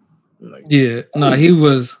wrong?" Like, yeah, no, he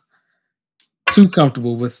was too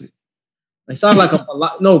comfortable with it. It sounds like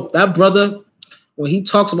that brother, when he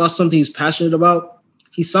talks about something he's passionate about,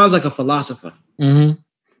 he sounds like a philosopher. Mm-hmm.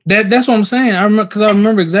 That's what I'm saying. I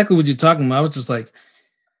remember exactly what you're talking about. I was just like,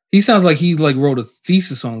 he sounds like he like wrote a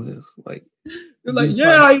thesis on this. Like, you're like,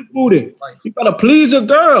 yeah, I eat booty. You gotta please a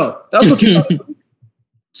girl. That's what you gotta do.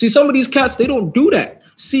 See, some of these cats, they don't do that.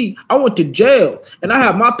 See, I went to jail and I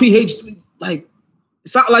have my PhD. Like,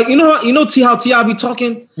 it's not like how T.I. be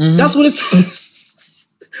talking. Mm-hmm. That's what it's.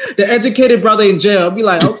 The educated brother in jail be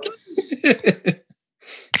like, okay.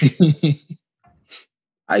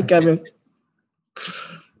 Hi, Kevin.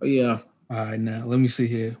 But yeah. All right, now let me see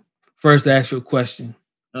here. First actual question.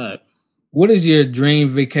 All right. What is your dream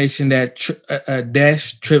vacation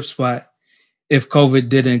dash trip spot if COVID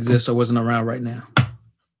didn't exist or wasn't around right now?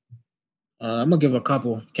 I'm gonna give a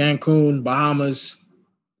couple: Cancun, Bahamas.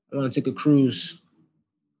 I want to take a cruise.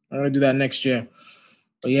 I'm gonna do that next year.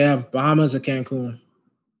 But yeah, Bahamas or Cancun.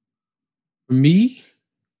 For me,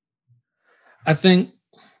 I think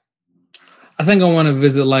I want to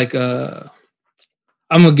visit like I'm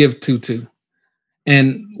gonna give two,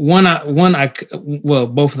 and one well,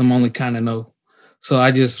 both of them only kind of know, so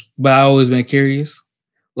but I always been curious,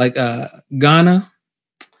 like Ghana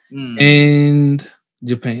and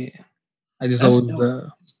Japan. I just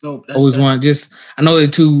always want I know they're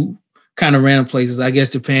two kind of random places. I guess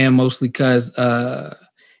Japan mostly because all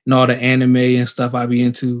the anime and stuff I be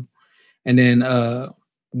into, and then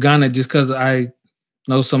Ghana just because I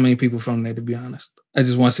know so many people from there. To be honest, I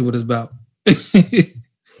just want to see what it's about.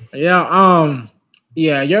 Yeah.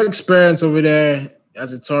 Your experience over there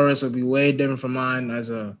as a tourist will be way different from mine as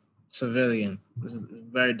a civilian. It's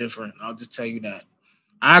very different. I'll just tell you that.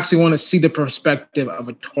 I actually want to see the perspective of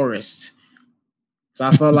a tourist. So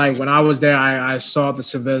I felt like when I was there, I saw the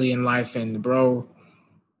civilian life, and bro,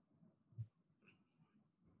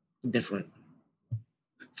 different.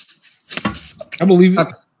 I believe it.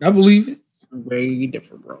 Very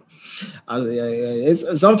different, bro.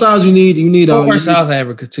 It's sometimes you need or South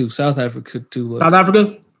Africa too. South Africa too. South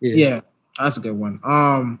Africa, yeah, that's a good one.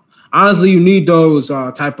 Honestly, you need those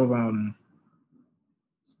type of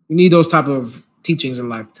teachings in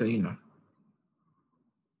life to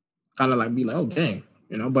kind of like be like, oh dang,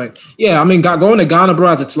 But yeah, I mean, going to Ghana,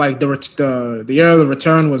 bro, it's like the year of the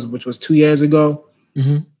return which was 2 years ago.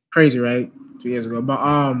 Mm-hmm. Crazy, right? 2 years ago, but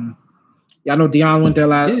yeah, I know Dion went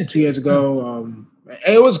there 2 years ago.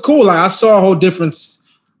 It was cool. Like I saw a whole difference.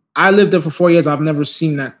 I lived there for 4 years. I've never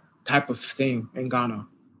seen that type of thing in Ghana,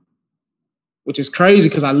 which is crazy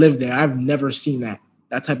because I lived there. I've never seen that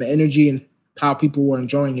type of energy and how people were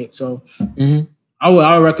enjoying it. So I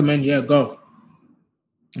would recommend, go.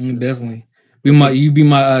 Definitely. You be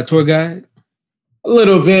my tour guide? A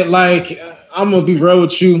little bit. Like I'm gonna be real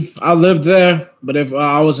with you. I lived there, but if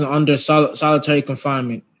I wasn't under solitary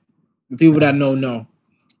confinement, the people that know.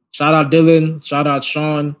 Shout out Dylan. Shout out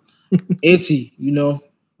Sean. Itty. We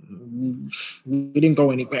didn't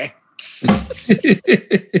go anywhere.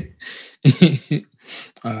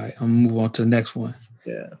 All right, I'm gonna move on to the next one.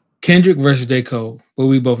 Yeah. Kendrick versus J. Cole. Well,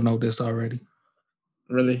 we both know this already.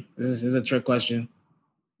 Really? This is a trick question.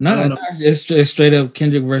 No, it's straight up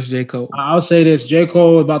Kendrick versus J. Cole. I'll say this. J.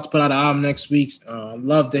 Cole is about to put out an album next week.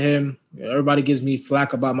 Love to him. Everybody gives me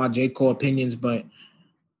flack about my J. Cole opinions, but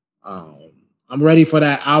I'm ready for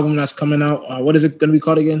that album that's coming out. What is it going to be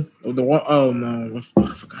called again? The one? Oh, no.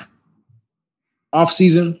 I forgot. Off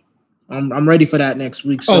Season. I'm ready for that next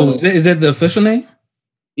week. So. Is that the official name?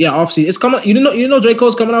 Yeah, Off Season. It's coming. You know J.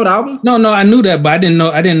 Cole's coming out with an album? No, I knew that, but I didn't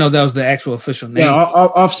know that was the actual official name. Yeah,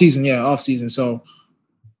 Off Season. Yeah, Off Season. So,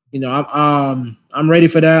 I'm ready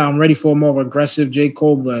for that. I'm ready for a more aggressive J.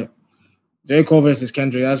 Cole, but J. Cole versus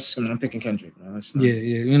Kendrick. I'm picking Kendrick. Yeah.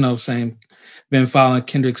 Same. Been following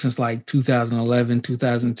Kendrick since like 2011,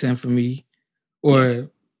 2010 for me, or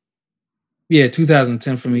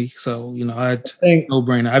 2010 for me. So I think no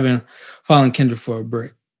brainer. I've been following Kendrick for a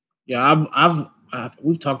break. Yeah,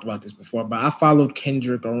 we've talked about this before, but I followed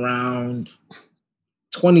Kendrick around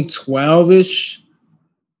 2012-ish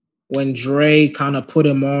when Dre kind of put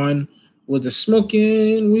him on with the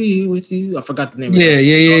Smoking Weed with You. I forgot the name.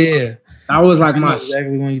 Yeah. That was like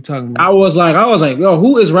exactly when you talking about. I was like, yo,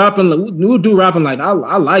 who is rapping? Who do rapping like? I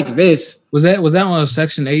like this. Was that on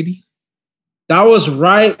Section 80? That was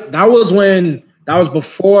right. That was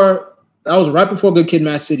right before Good Kid,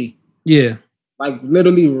 Mad City. Yeah. Like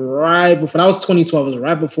literally right before. That was 2012. It was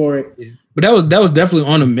right before it. Yeah. But that was definitely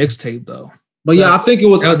on a mixtape though. But I think it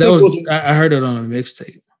was. I heard it on a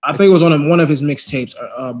mixtape. I think it was on one of his mixtapes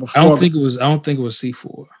before. I don't think it was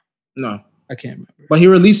C4. No, I can't remember. But he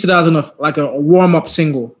released it as a warm up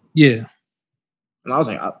single. Yeah. And I was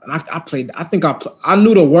like, I played. I think I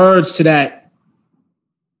knew the words to that.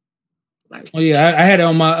 Like, I had it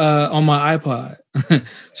on my iPod.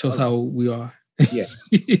 Shows how we are. Yeah.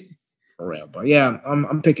 For real, but yeah,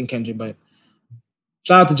 I'm picking Kendrick. But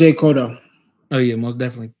shout out to J. Cole though. Oh yeah, most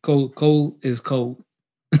definitely. Cole is cold.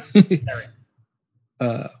 Let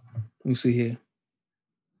me see here.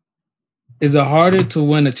 Is it harder to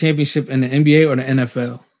win a championship in the NBA or the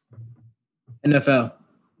NFL? NFL.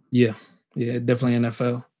 Yeah, definitely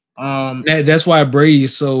NFL. That's why Brady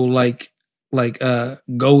is so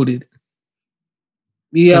goated.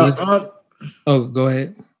 Yeah. Go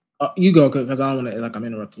ahead. You go, because I don't want to I'm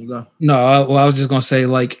interrupting. You go. No, I was just gonna say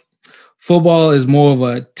football is more of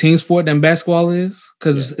a team sport than basketball is,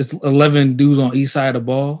 because it's 11 dudes on each side of the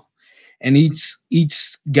ball, and each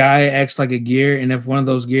guy acts like a gear, and if one of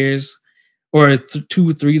those gears or 2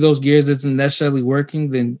 or 3 of those gears isn't necessarily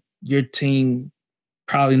working, then your team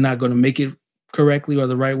probably not going to make it correctly or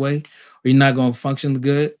the right way, or you're not going to function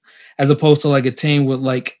good. As opposed to a team with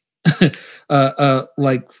like in the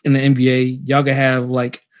NBA, y'all can have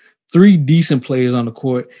 3 decent players on the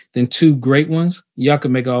court, then 2 great ones. Y'all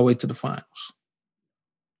can make it all the way to the finals.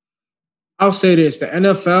 I'll say this: the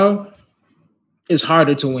NFL is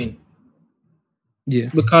harder to win. Yeah,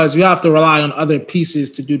 because you have to rely on other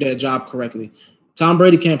pieces to do their job correctly. Tom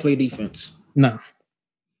Brady can't play defense. No.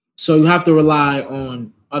 So you have to rely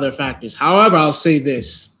on other factors. However, I'll say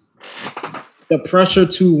this: the pressure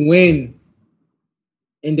to win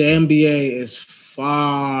in the NBA is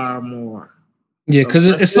far more. Yeah, because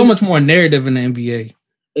it's so much more narrative in the NBA.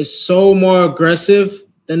 It's so more aggressive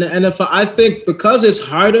than the NFL. I think because it's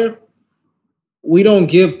harder, we don't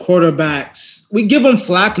give quarterbacks. We give them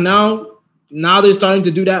flack now. Now they're starting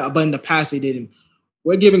to do that, but in the past they didn't.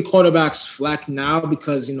 We're giving quarterbacks flack now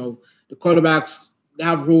because the quarterbacks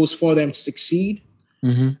have rules for them to succeed.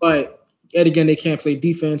 Mm-hmm. But yet again, they can't play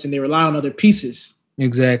defense and they rely on other pieces.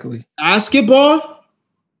 Exactly. Basketball,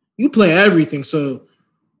 you play everything. So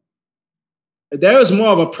there is more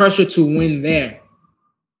of a pressure to win there.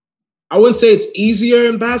 I wouldn't say it's easier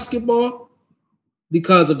in basketball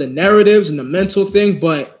because of the narratives and the mental thing,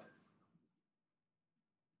 but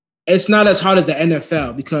it's not as hard as the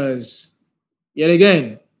NFL because, yet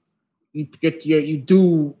again, you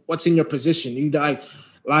do what's in your position. You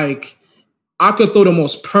like I could throw the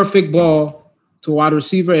most perfect ball to a wide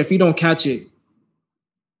receiver. If you don't catch it,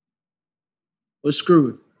 we're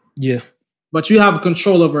screwed. Yeah. But you have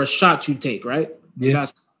control over a shot you take, right? Yeah.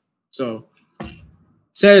 So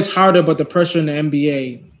say it's harder, but the pressure in the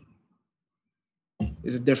NBA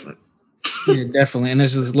is different. Yeah, definitely. And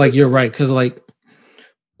it's just like you're right, because like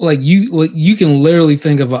you can literally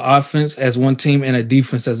think of an offense as one team and a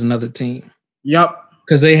defense as another team. Yep.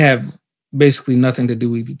 Because they have basically nothing to do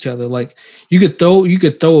with each other. Like you could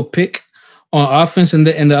throw a pick on offense and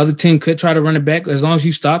the other team could try to run it back. As long as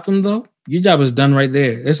you stop them, though, your job is done right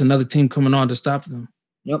there. There's another team coming on to stop them.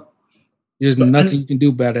 Yep. There's nothing you can do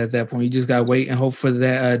about it at that point. You just got to wait and hope for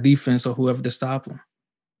that defense or whoever to stop them.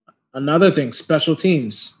 Another thing, special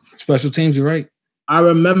teams. Special teams, you're right. I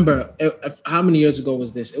remember, how many years ago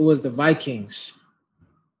was this? It was the Vikings.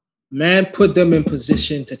 Man put them in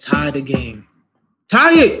position to tie the game.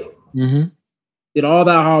 Tie it! Mm-hmm. Did all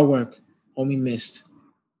that hard work. Homie missed.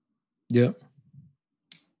 Yep.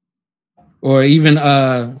 Or even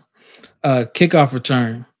kickoff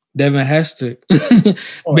return. Devin Hester.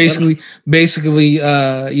 basically,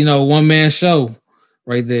 one man show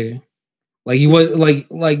right there. Like he was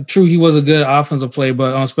true, he was a good offensive player,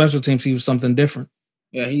 but on special teams he was something different.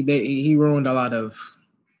 Yeah, he ruined a lot of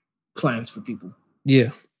plans for people. Yeah.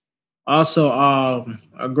 Also,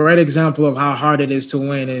 a great example of how hard it is to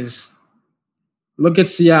win is look at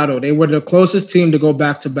Seattle. They were the closest team to go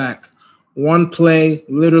back to back. One play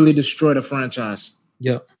literally destroyed a franchise.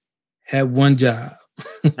 Yep. Had one job.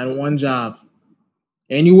 Had one job.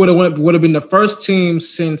 And you would have been the first team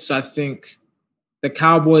since, I think, the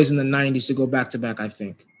Cowboys in the 90s to go back to back, I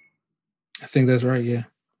think. I think that's right, yeah.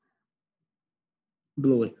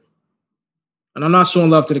 Blew it. And I'm not showing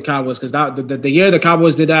love to the Cowboys because the year the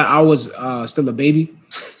Cowboys did that, I was still a baby.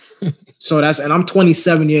 And I'm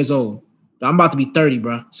 27 years old. I'm about to be 30,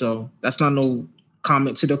 bro. So that's not no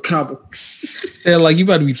comment to the Cowboys. Yeah, like you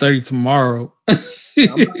about to be 30 tomorrow. I'm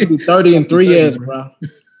about to be 30 in 3 years, bro.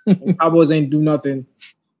 The Cowboys ain't do nothing.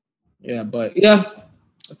 Yeah, but yeah,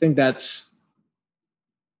 I think that's,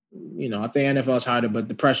 I think NFL is harder, but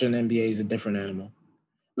the pressure in the NBA is a different animal.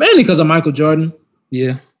 Mainly because of Michael Jordan.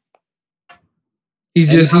 Yeah.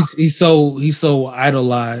 He's so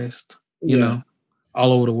idolized,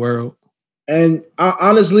 all over the world. And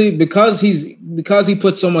honestly, because he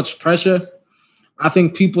put so much pressure, I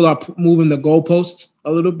think people are moving the goalposts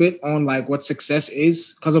a little bit on like what success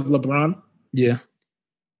is because of LeBron. Yeah.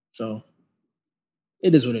 So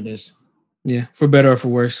it is what it is. Yeah, for better or for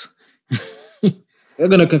worse. They're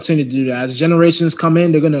gonna continue to do that as generations come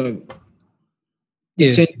in. They're gonna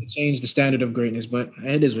continue to change the standard of greatness, but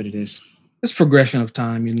it is what it is. It's progression of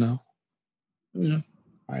time, Yeah. All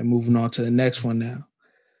right, moving on to the next one now.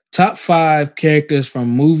 Top 5 characters from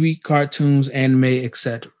movie, cartoons, anime,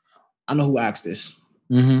 etc. I know who asked this.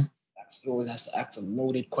 Mm-hmm. Always has to ask a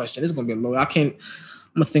loaded question. This is gonna be a loaded. I'm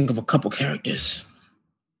gonna think of a couple characters.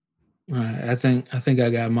 All right, I think I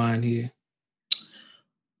got mine here.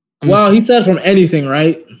 He said from anything,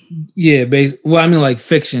 right? Yeah, I mean like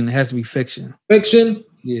fiction. It has to be fiction. Fiction?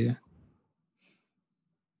 Yeah.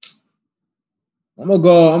 I'm gonna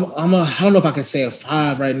go. I don't know if I can say a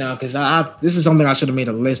 5 right now because this is something I should have made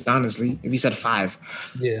a list, honestly, if you said 5.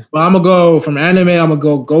 Yeah. But I'm gonna go from anime, I'm gonna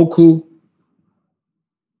go Goku.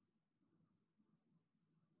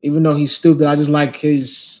 Even though he's stupid, I just like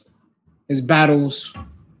his battles.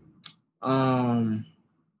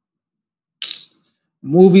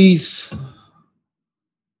 Movies.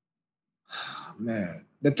 Man.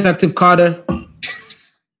 Detective Carter.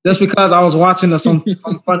 Just because I was watching some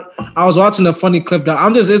fun, I was watching a funny clip that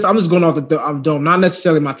I'm just going off the dome, not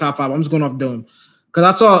necessarily my top 5. I'm just going off dome because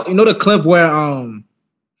I saw the clip where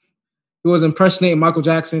he was impersonating Michael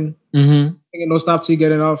Jackson, mm-hmm. thinking "No stop till you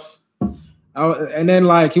get enough," and then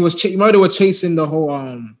like he was chasing the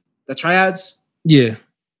whole the triads. Yeah,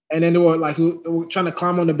 and then they were like they were trying to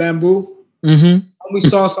climb on the bamboo. Mm-hmm. And we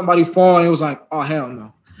saw somebody fall, and it was like, oh hell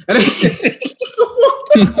no.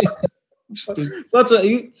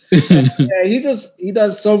 He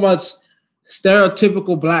does so much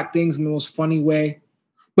stereotypical black things in the most funny way.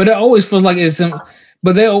 But it always feels like it's him.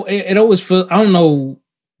 But it always feels. I don't know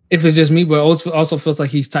if it's just me, but it also feels like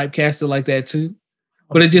he's typecasted like that too.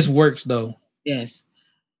 But it just works though. Yes.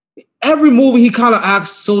 Every movie he kind of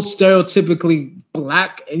acts so stereotypically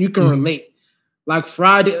black, and you can relate. Like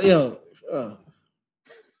Friday, you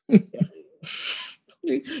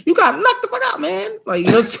got knocked the fuck out, man. Like,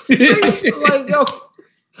 you know, like, yo.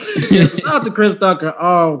 Shout out to Chris Tucker.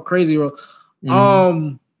 Oh, crazy role. Let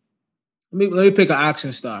me pick an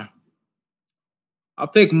action star. I'll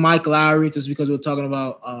pick Mike Lowry just because we're talking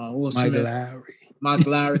about Will Smith. Mike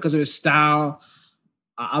Lowry because of his style.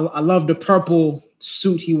 I love the purple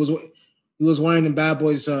suit he was wearing in Bad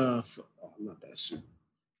Boys. I love that suit.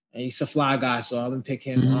 And he's a fly guy, so I'm gonna pick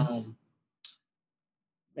him. Man,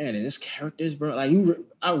 and his characters, bro. Like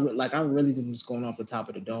I really think it's going off the top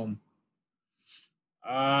of the dome.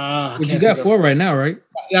 But you got 4 right now, right?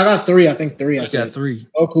 Yeah, I got 3. I think 3. I got 3.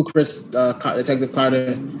 Goku, Chris, Detective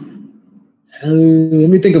Carter. Let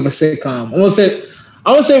me think of a sitcom. I want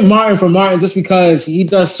to say Martin for Martin just because he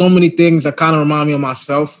does so many things that kind of remind me of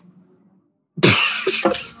myself.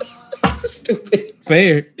 Stupid.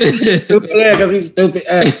 Fair. Stupid, yeah, because he's stupid.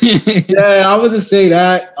 Yeah, I would just say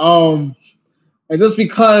that. And just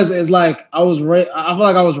because it's like I feel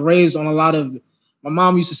like I was raised on a lot of. My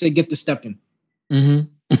mom used to say, "Get the stepping." Mm-hmm.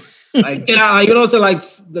 Like, you know what I'm saying? Like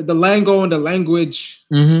the lingo and the language.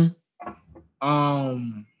 Mm-hmm.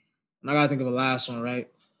 And I gotta think of a last one, right?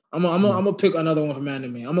 I'm gonna pick another one from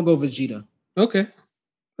anime. I'm gonna go Vegeta. Okay,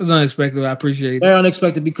 that's unexpected. I appreciate it. Very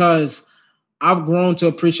unexpected because I've grown to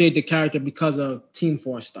appreciate the character because of Team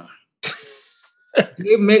 4-Star.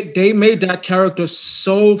 they made that character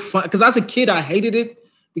so fun. Because as a kid, I hated it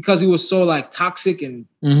because he was so like toxic and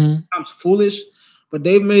sometimes foolish. But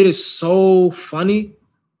they've made it so funny.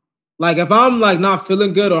 Like if I'm like not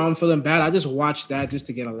feeling good or I'm feeling bad, I just watch that just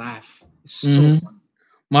to get a laugh. It's so funny.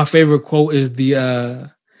 My favorite quote is the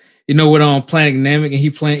when on Planet Namek and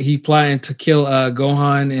he plotting to kill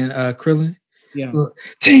Gohan and Krillin. Yeah.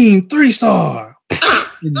 Team 3-Star.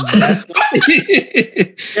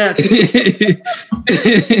 Yeah.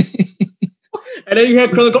 And then you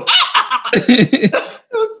had Krillin go.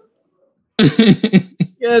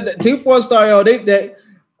 Yeah, Team 4-Star, yo, they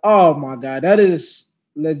oh my god, that is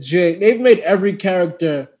legit. They've made every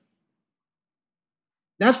character.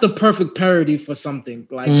 That's the perfect parody for something.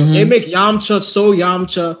 Like they make Yamcha so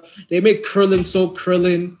Yamcha. They make Krillin so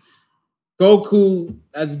Krillin. Goku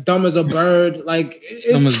as dumb as a bird. Like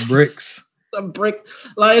it's dumb as bricks. A brick.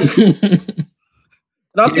 Like and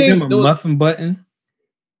I think him a muffin button.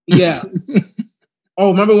 Yeah.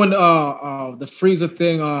 Oh, remember when the Frieza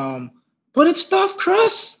thing? But it's stuff,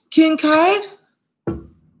 Chris. King Kai.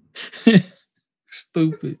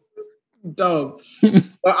 Stupid. Dog.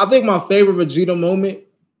 But I think my favorite Vegeta moment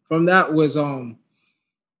from that was and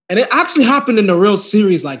it actually happened in the real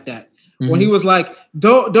series like that. When he was like,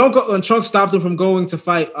 don't go, and Trunks stopped him from going to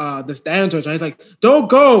fight the Stand Torch. He's like, don't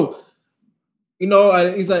go. You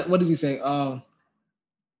know, he's like, what did he say?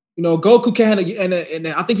 Goku can't, and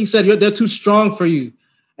I think he said they're too strong for you.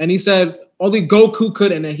 And he said only Goku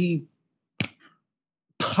could, and then he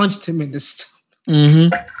punched him in the stomach.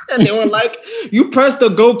 And they were like, you pressed the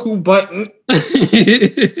Goku button.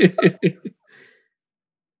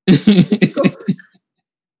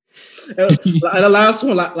 And the last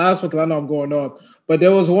one, because I know I'm going off, but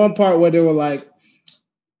there was one part where they were like,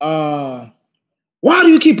 why do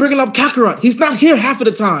you keep bringing up Kakarot? He's not here half of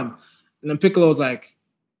the time. And then Piccolo was like,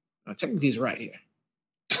 technically he's right here.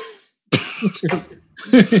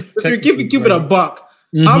 If you're keeping it a buck,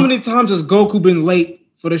 how many times has Goku been late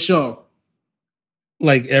for the show?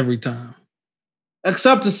 Like every time.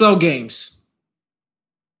 Except to Cell Games.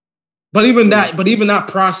 But even that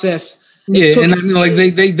process. Yeah, and I mean, like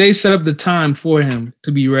they set up the time for him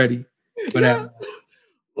to be ready for that.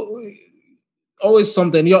 Always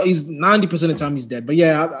something. He's 90% of the time he's dead. But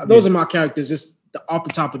yeah, those are my characters, just off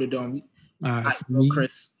the top of the dome. All right, for me,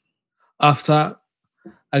 Chris. Off top,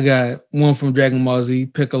 I got one from Dragon Ball Z,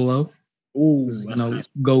 Piccolo. Ooh, nice.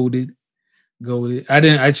 Golded.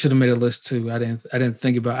 I should have made a list too. I didn't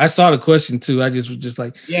think about it. I saw the question too. I just was just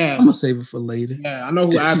like, I'm gonna save it for later. Yeah, I know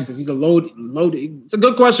who asked this. He's a loaded. It's a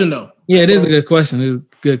good question though. Yeah, it is a good question. It's a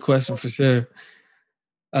good question for sure.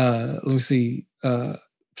 Let me see.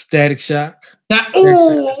 Static Shock.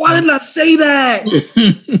 Why didn't I say that?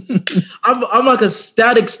 I'm like a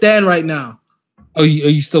Static stan right now. Oh, are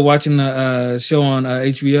you still watching the show on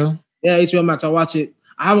HBO? Yeah, HBO Max. I watch it.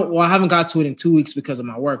 I haven't got to it in 2 weeks because of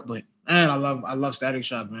my work, but man, I love Static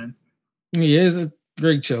Shock, man. Yeah, it's a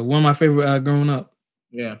great show. One of my favorite growing up.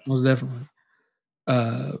 Yeah, most definitely.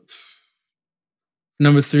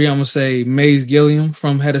 Number 3, I'm gonna say Maze Gilliam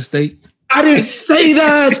from Head of State. I didn't say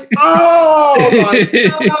that. Oh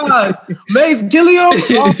my god, Maze Gilliam.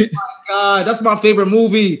 Oh my god, that's my favorite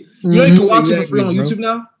movie. You know you can watch it for free on YouTube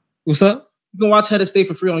now. What's up? You can watch Head of State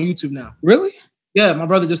for free on YouTube now. Really? Yeah, my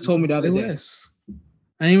brother just told me the other day.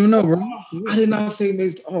 I didn't even know, bro. I did not say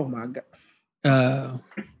Maze. Oh my god.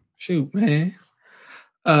 Shoot, man.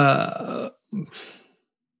 I'm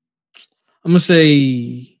gonna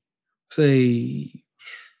say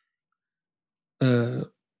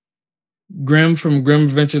Grim from Grim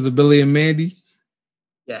Adventures of Billy and Mandy.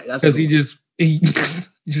 Yeah, that's because he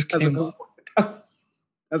just came up.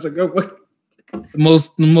 That's a good one.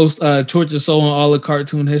 The most tortured soul in all of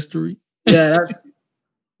cartoon history. Yeah, that's.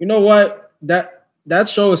 You know what, that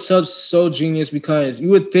show is so genius because you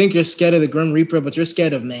would think you're scared of the Grim Reaper, but you're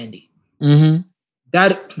scared of Mandy. Mm-hmm.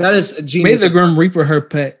 That is a genius. Made the Grim Reaper her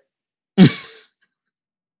pet.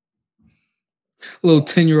 Little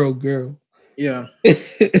 10-year-old girl. Yeah.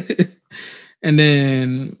 And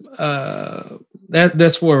then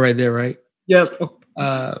that's 4 right there, right? Yeah.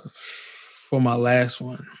 For my last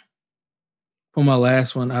one,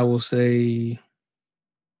 I will say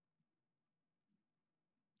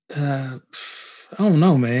I don't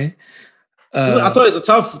know, man. I thought it's a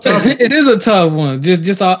tough. It is a tough one.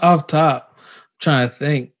 Just off top. I'm trying to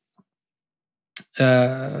think.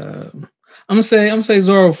 I'm gonna say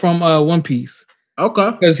Zoro from One Piece.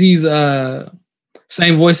 Okay. Because he's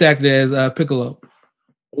same voice actor as Piccolo.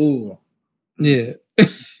 Ooh. Yeah.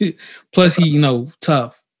 Plus he,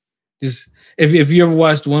 tough. Just if you ever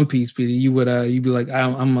watched One Piece, Peter, you would you'd be like,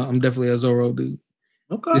 I'm definitely a Zoro dude.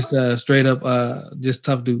 Okay. Just straight up just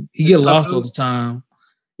tough dude. He get lost all the time.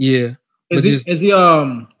 Yeah. Is he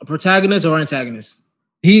a protagonist or antagonist?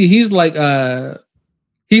 He's like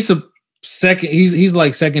he's a second he's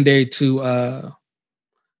like secondary to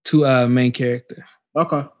main character.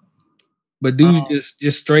 Okay. But dude's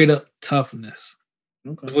just straight up toughness.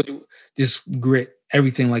 Okay. Just grit,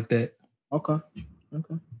 everything like that. Okay.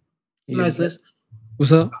 Yeah. Nice list.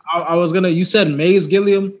 What's up? I was gonna. You said Maze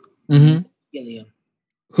Gilliam. Mm-hmm. Gilliam.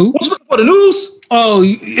 Who? What's looking for the news? Oh.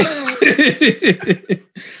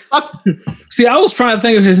 See, I was trying to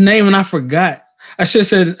think of his name and I forgot. I should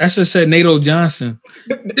have said Nato Johnson.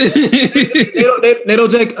 Nato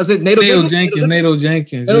Jenkins. I said Nato Jenkins. Nato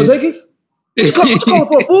Jenkins. Nato Jenkins. What you calling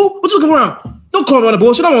for, a fool? What you looking around? Don't call me on the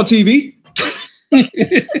bullshit. I'm on TV.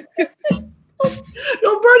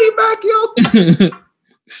 Yo, Bernie back, yo.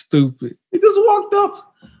 Stupid. He just walked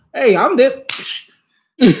up. Hey, I'm this.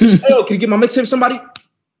 Hey, yo, can you get my mixtape, somebody?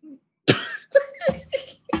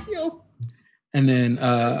 Yo. And then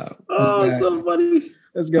somebody.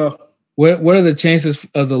 Let's go. What are the chances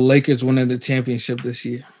of the Lakers winning the championship this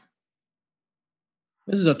year?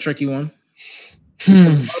 This is a tricky one.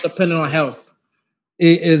 It's all depending on health.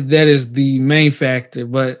 That is the main factor.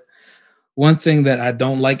 But one thing that I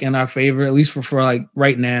don't like in our favor, at least for like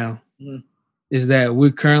right now, is that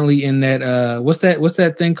we're currently in that what's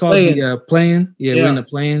that thing called? The play-in? Yeah, we're in the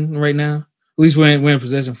play-in right now. At least we're in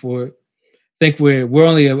possession for it. I think we're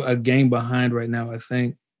only a game behind right now, I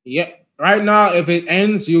think. Yeah. Right now, if it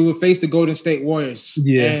ends, you will face the Golden State Warriors.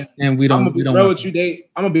 Yeah. And we don't. I'm gonna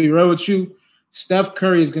be real with you. Steph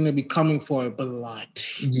Curry is gonna be coming for a blood.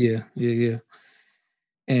 Yeah.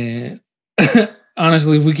 And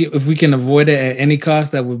honestly, if we can avoid it at any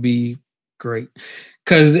cost, that would be great.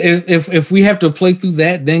 Because if we have to play through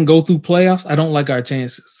that, then go through playoffs, I don't like our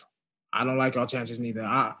chances. I don't like our chances neither.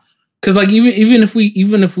 Because like even if we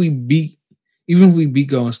beat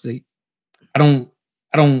Golden State, I don't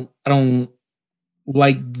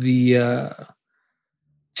like the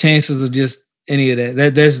chances of just any of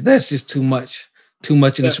that. That's just too much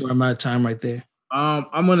in a short amount of time right there.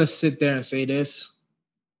 I'm gonna sit there and say this.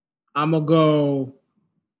 I'm gonna go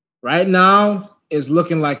right now. Is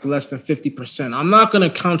looking like less than 50%. I'm not gonna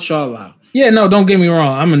count y'all out. Yeah, no, don't get me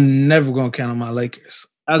wrong. I'm never gonna count on my Lakers.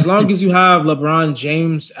 As long as you have LeBron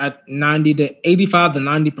James at 85 to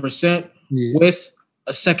 90% with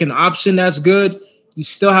a second option, that's good. You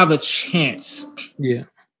still have a chance. Yeah.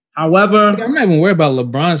 However, I'm not even worried about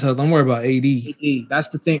LeBron's health. I'm worried about AD. That's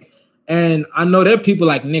the thing. And I know there are people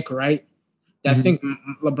like Nick, right, that think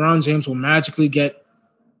LeBron James will magically get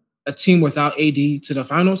a team without AD to the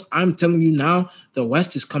finals. I'm telling you now, the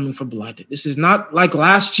West is coming for blood. This is not like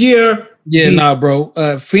last year. Yeah, bro.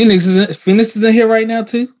 Phoenix is in here right now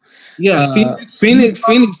too. Yeah,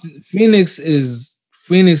 Phoenix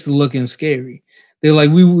is looking scary. They're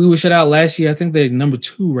like we were shut out last year. I think they're number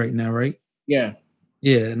 2 right now, right? Yeah.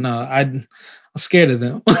 Yeah. No, I'm scared of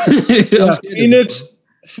them. Yeah,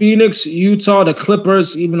 Phoenix, Utah, the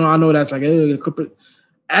Clippers. Even though I know that's like the Clippers.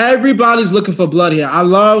 Everybody's looking for blood here. I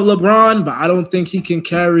love LeBron, but I don't think he can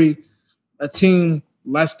carry a team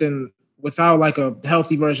without like a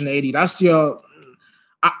healthy version of AD. That's your.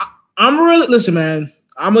 I'm really listen, man.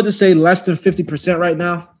 I'm gonna just say less than 50% right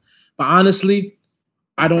now. But honestly,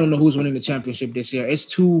 I don't know who's winning the championship this year. It's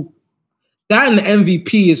too that and the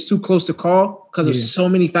MVP is too close to call because of so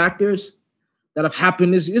many factors that have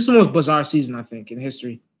happened. This is the most bizarre season, I think, in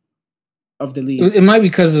history of the league. It might be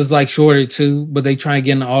because it's like shorter too, but they try to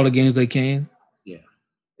get into all the games they can.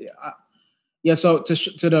 Yeah. So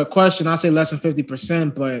to the question, I say less than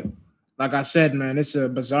 50%, but like I said, man, it's a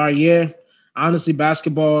bizarre year. Honestly,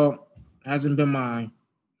 basketball hasn't been mine.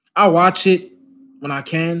 I watch it when I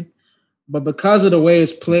can, but because of the way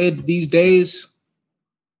it's played these days,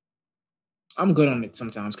 I'm good on it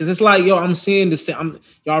sometimes. Because it's like, I'm seeing this.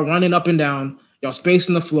 Y'all running up and down, y'all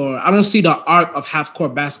spacing the floor. I don't see the art of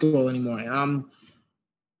half-court basketball anymore. And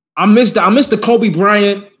I miss the Kobe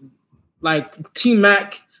Bryant, like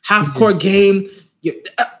T-Mac half-court game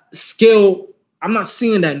skill. I'm not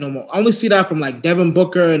seeing that no more. I only see that from like Devin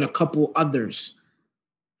Booker and a couple others.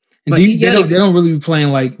 And they don't really be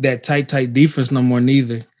playing like that tight defense no more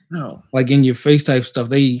neither. No. Like in your face type stuff.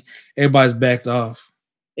 Everybody's backed off.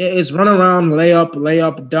 It's run around,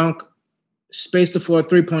 layup, dunk, space the floor,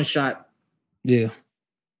 3-point shot. Yeah.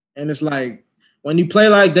 And it's like when you play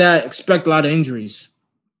like that, expect a lot of injuries.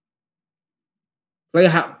 Play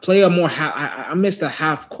a more I miss the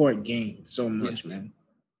half court game so much, man.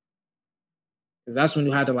 Because that's when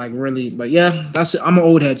you had to like really. But yeah, I'm an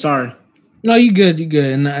old head. Sorry. No, you good.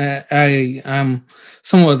 And I'm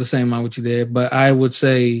somewhat the same mind with you there. But I would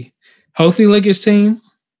say healthy Lakers team.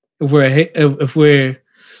 If we're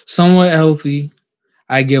somewhat healthy,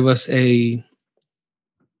 I give us a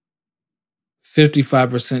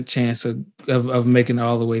 55% chance of making it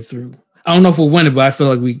all the way through. I don't know if we'll win it, but I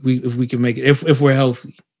feel like if we can make it if we're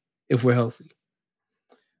healthy.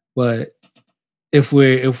 But if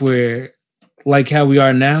we're like how we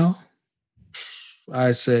are now,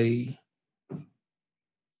 I say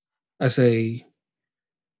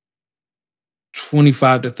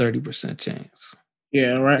 25 to 30% chance.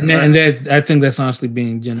 Yeah, right. And that I think that's honestly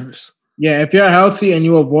being generous. Yeah, if you're healthy and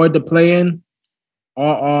you avoid the play-in,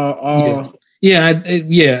 I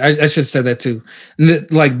should have said that too.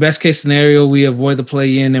 Like best case scenario, we avoid the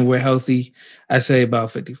play-in and we're healthy. I say about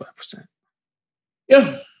 55%.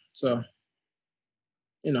 Yeah. So,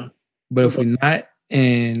 But if we're not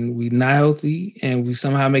and we're not healthy and we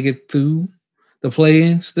somehow make it through the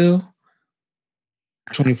play-in still,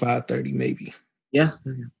 25, 30 maybe. Yeah.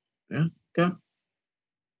 Okay.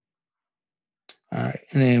 All right.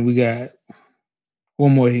 And then we got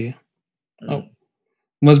one more here. Oh,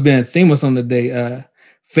 must be a theme or something today.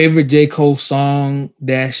 Favorite J. Cole song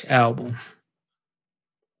 -- album.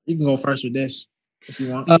 You can go first with this if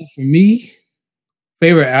you want. For me,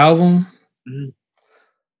 favorite album. Mm-hmm.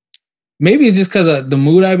 Maybe it's just because of the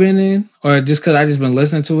mood I've been in, or just because I just been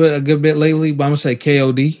listening to it a good bit lately. But I'm gonna say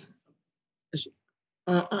KOD.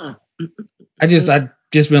 I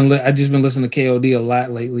just been listening to KOD a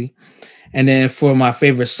lot lately. And then for my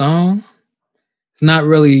favorite song, it's not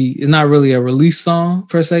really a release song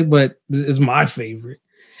per se, but it's my favorite.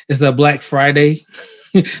 It's the Black Friday,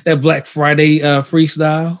 that Black Friday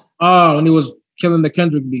freestyle. Oh, when he was killing the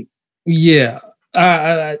Kendrick beat. Yeah,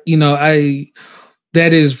 that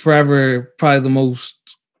is forever probably the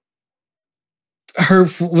most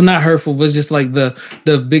hurtful. Well, not hurtful, but it's just like the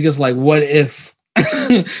biggest like what if.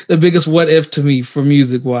 The biggest what if to me for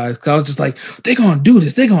music wise, because I was just like, they're gonna do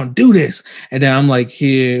this, and then I'm like,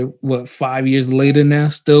 here, 5 years later now,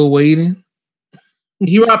 still waiting.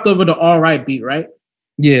 He rapped over the All Right beat, right?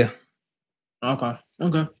 Yeah. Okay.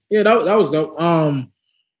 Yeah, that was dope.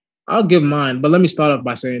 I'll give mine, but let me start off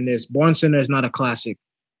by saying this: Born Sinner is not a classic.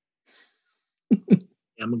 I'm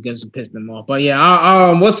gonna get some piss them off, but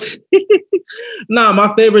yeah, what's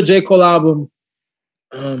my favorite J. Cole album?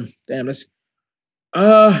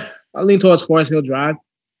 I lean towards Forest Hill Drive.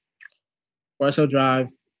 I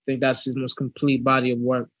think that's his most complete body of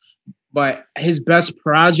work. But his best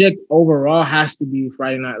project overall has to be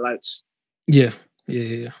Friday Night Lights. Yeah.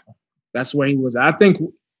 That's where he was. I think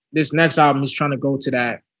this next album he's trying to go to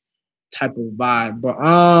that type of vibe. But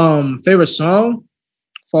favorite song?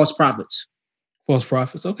 False Prophets. False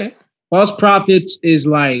Prophets, okay. False Prophets is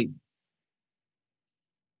like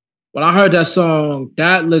when I heard that song,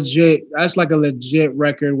 that's like a legit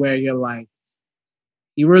record where you're like,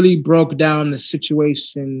 he really broke down the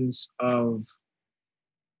situations of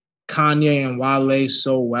Kanye and Wale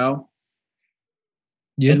so well.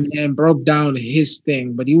 Yeah. And broke down his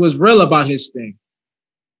thing, but he was real about his thing,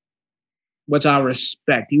 which I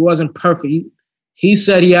respect. He wasn't perfect. He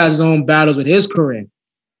said he has his own battles with his career.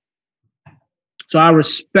 So I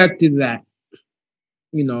respected that,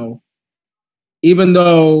 you know, even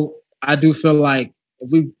though I do feel like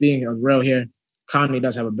if we being real here, Kanye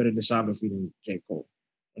does have a better discography than J. Cole.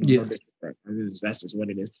 Yeah. No disrespect. That's just what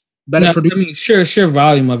it is. Better I mean, sure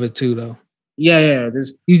volume of it too, though. Yeah.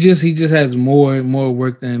 He just has more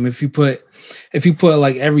work than him. If you put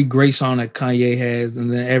like every great song that Kanye has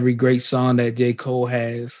and then every great song that J. Cole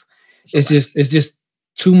has, it's just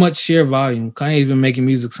too much sheer volume. Kanye's been making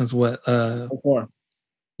music since what? Before.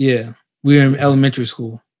 Yeah, we were in elementary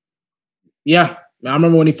school. Yeah, I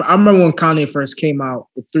remember when Kanye first came out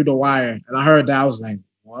with Through the Wire, and I heard that I was like,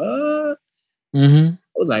 what? Mm-hmm. It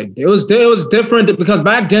was like it was different because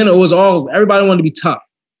back then it was all everybody wanted to be tough.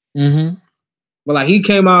 Mm-hmm. But like he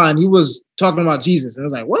came out and he was talking about Jesus, and I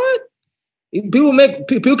was like, what? People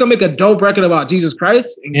can make a dope record about Jesus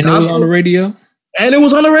Christ, and it was on the radio. And it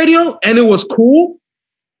was on the radio, and it was cool.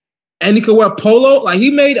 And he could wear polo. Like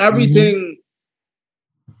he made everything. Mm-hmm.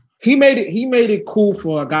 He made it cool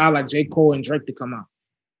for a guy like J. Cole and Drake to come out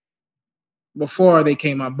before they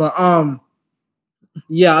came out. But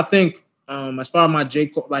yeah, I think as far as my J.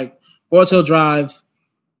 Cole, like Forest Hill Drive,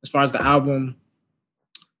 as far as the album,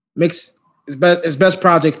 his best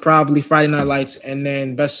project probably Friday Night Lights, and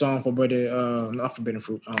then best song for not Forbidden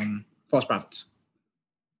Fruit, False Prophets.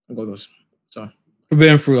 I'll go those. So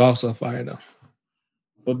Forbidden Fruit also fire though.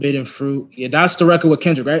 Forbidden Fruit, yeah, that's the record with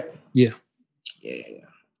Kendrick, right? Yeah.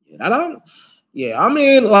 I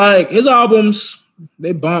mean, like his albums,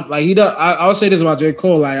 they bump. Like he does. I'll say this about J.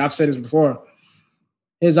 Cole. Like I've said this before.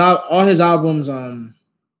 All his albums,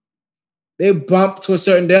 they bump to a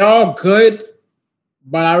certain. They're all good,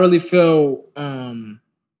 but I really feel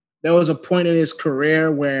there was a point in his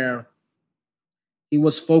career where he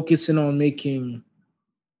was focusing on making,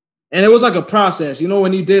 and it was like a process. You know,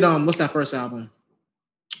 when he did what's that first album?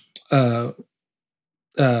 Born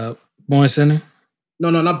Sinner. No,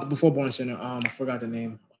 not before Born Sinner. I forgot the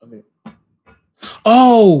name of it.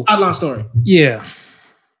 Oh, Sideline Story. Yeah.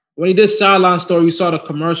 When he did Sideline Story, you saw the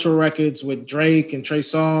commercial records with Drake and Trey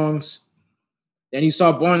Songz. Then you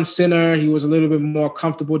saw Born Sinner. He was a little bit more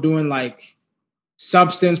comfortable doing like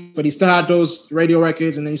substance, but he still had those radio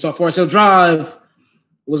records. And then you saw Forest Hill Drive.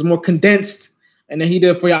 It was more condensed. And then he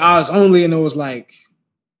did For Your Eyes Only, and it was like,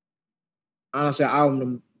 honestly, an album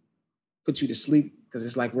to put you to sleep. Because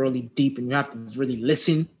it's like really deep and you have to really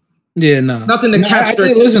listen. Yeah, no. Nothing to catch. I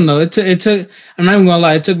did listen though. It took. I'm not even gonna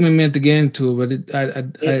lie. It took me a minute to get into it, but I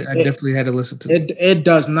definitely had to listen to it. It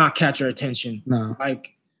does not catch your attention. No.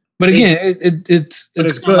 Like, but again, it's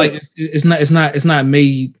good. Like it's not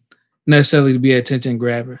made necessarily to be an attention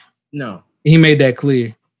grabber. No. He made that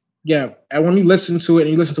clear. Yeah, and when you listen to it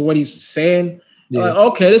and you listen to what he's saying, you're like,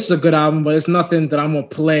 okay, this is a good album, but it's nothing that I'm gonna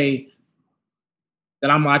play that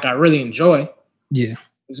I'm like I really enjoy. Yeah,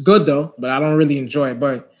 it's good though, but I don't really enjoy it.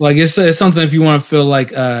 But like it's something if you want to feel like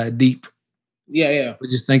deep. Yeah. Or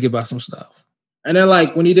just think about some stuff. And then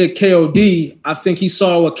like when he did KOD, I think he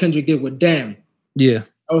saw what Kendrick did with Damn. Yeah,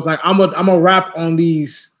 I was like, I'm gonna rap on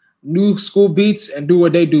these new school beats and do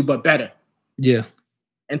what they do, but better. Yeah,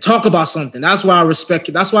 and talk about something. That's why I respect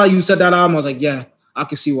it. That's why you said that album. I was like, yeah, I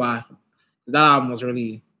can see why. That album was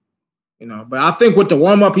really, But I think with the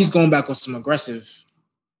warm up, he's going back with some aggressive.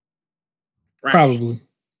 Raps. Probably.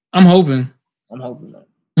 I'm hoping that.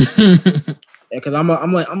 Yeah, because I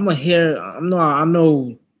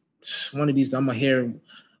know one of these. I'm gonna hear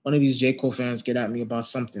one of these J. Cole fans get at me about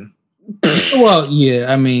something. Well,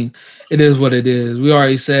 yeah, I mean, it is what it is. We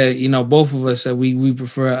already said, both of us said we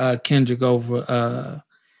prefer Kendrick over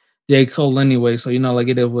J. Cole anyway. So like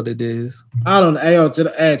it is what it is. I don't know. To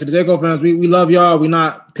the J. Cole fans, we love y'all. We're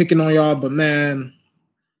not picking on y'all, but man,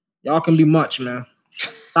 y'all can be much, man.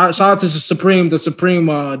 Shout out to the Supreme, the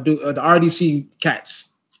RDC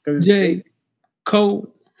cats. J. Cole,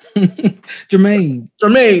 Jermaine,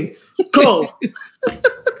 Cole.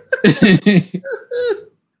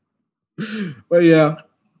 But yeah.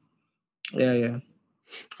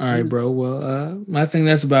 All right, bro. Well, I think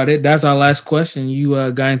that's about it. That's our last question.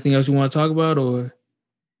 You got anything else you want to talk about, or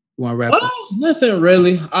you want to wrap up? Nothing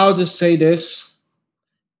really. I'll just say this: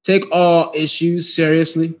 take all issues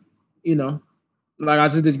seriously. Like I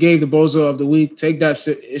said, gave the Bozo of the Week. Take that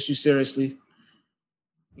issue seriously.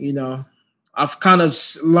 I've kind of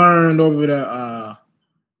learned over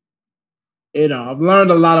I've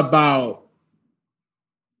learned a lot about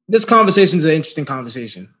this conversation is an interesting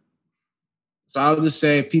conversation. So I'll just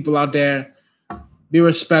say, people out there, be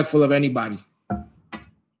respectful of anybody.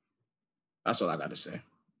 That's all I got to say.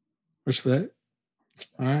 Respect.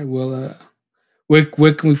 All right. Well, where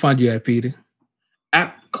can we find you at, Peter?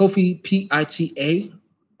 At Kofi Pita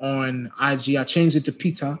on IG. I changed it to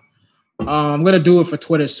Pita. I'm gonna do it for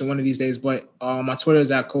Twitter soon one of these days, but my Twitter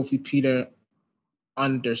is at Kofi Peter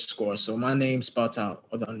 _ So my name spelled out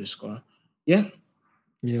with the underscore. Yeah.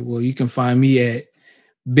 Yeah. Well, you can find me at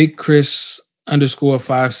Big Chris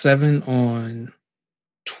 _57 on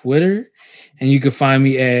Twitter, and you can find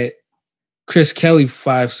me at Chris Kelly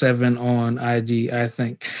 57 on IG. I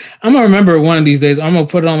think I'm gonna remember it one of these days. I'm gonna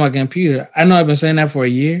put it on my computer. I know I've been saying that for a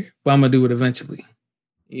year, but I'm gonna do it eventually.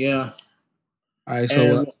 Yeah. All right.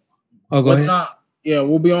 So, go ahead. Time? Yeah,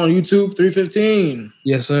 we'll be on YouTube 3:15.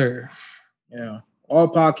 Yes, sir. Yeah, all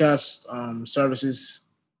podcast services.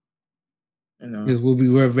 Because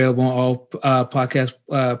we're available on all podcast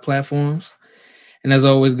platforms. And as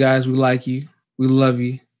always, guys, we like you, we love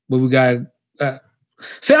you, but we gotta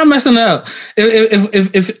say I'm messing up.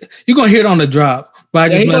 If you're gonna hear it on the drop, but I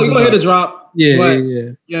just you're gonna hear the drop.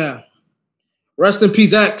 Yeah. Rest in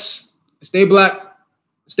peace, X. Stay black.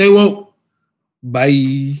 Stay woke.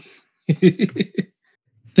 Bye.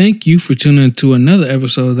 Thank you for tuning in to another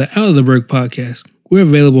episode of the Out of the Break podcast. We're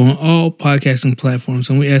available on all podcasting platforms,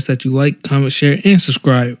 and we ask that you like, comment, share, and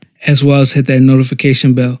subscribe, as well as hit that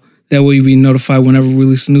notification bell. That way you'll be notified whenever we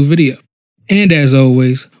release a new video. And as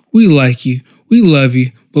always, we like you, we love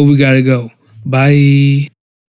you, but we gotta go. Bye.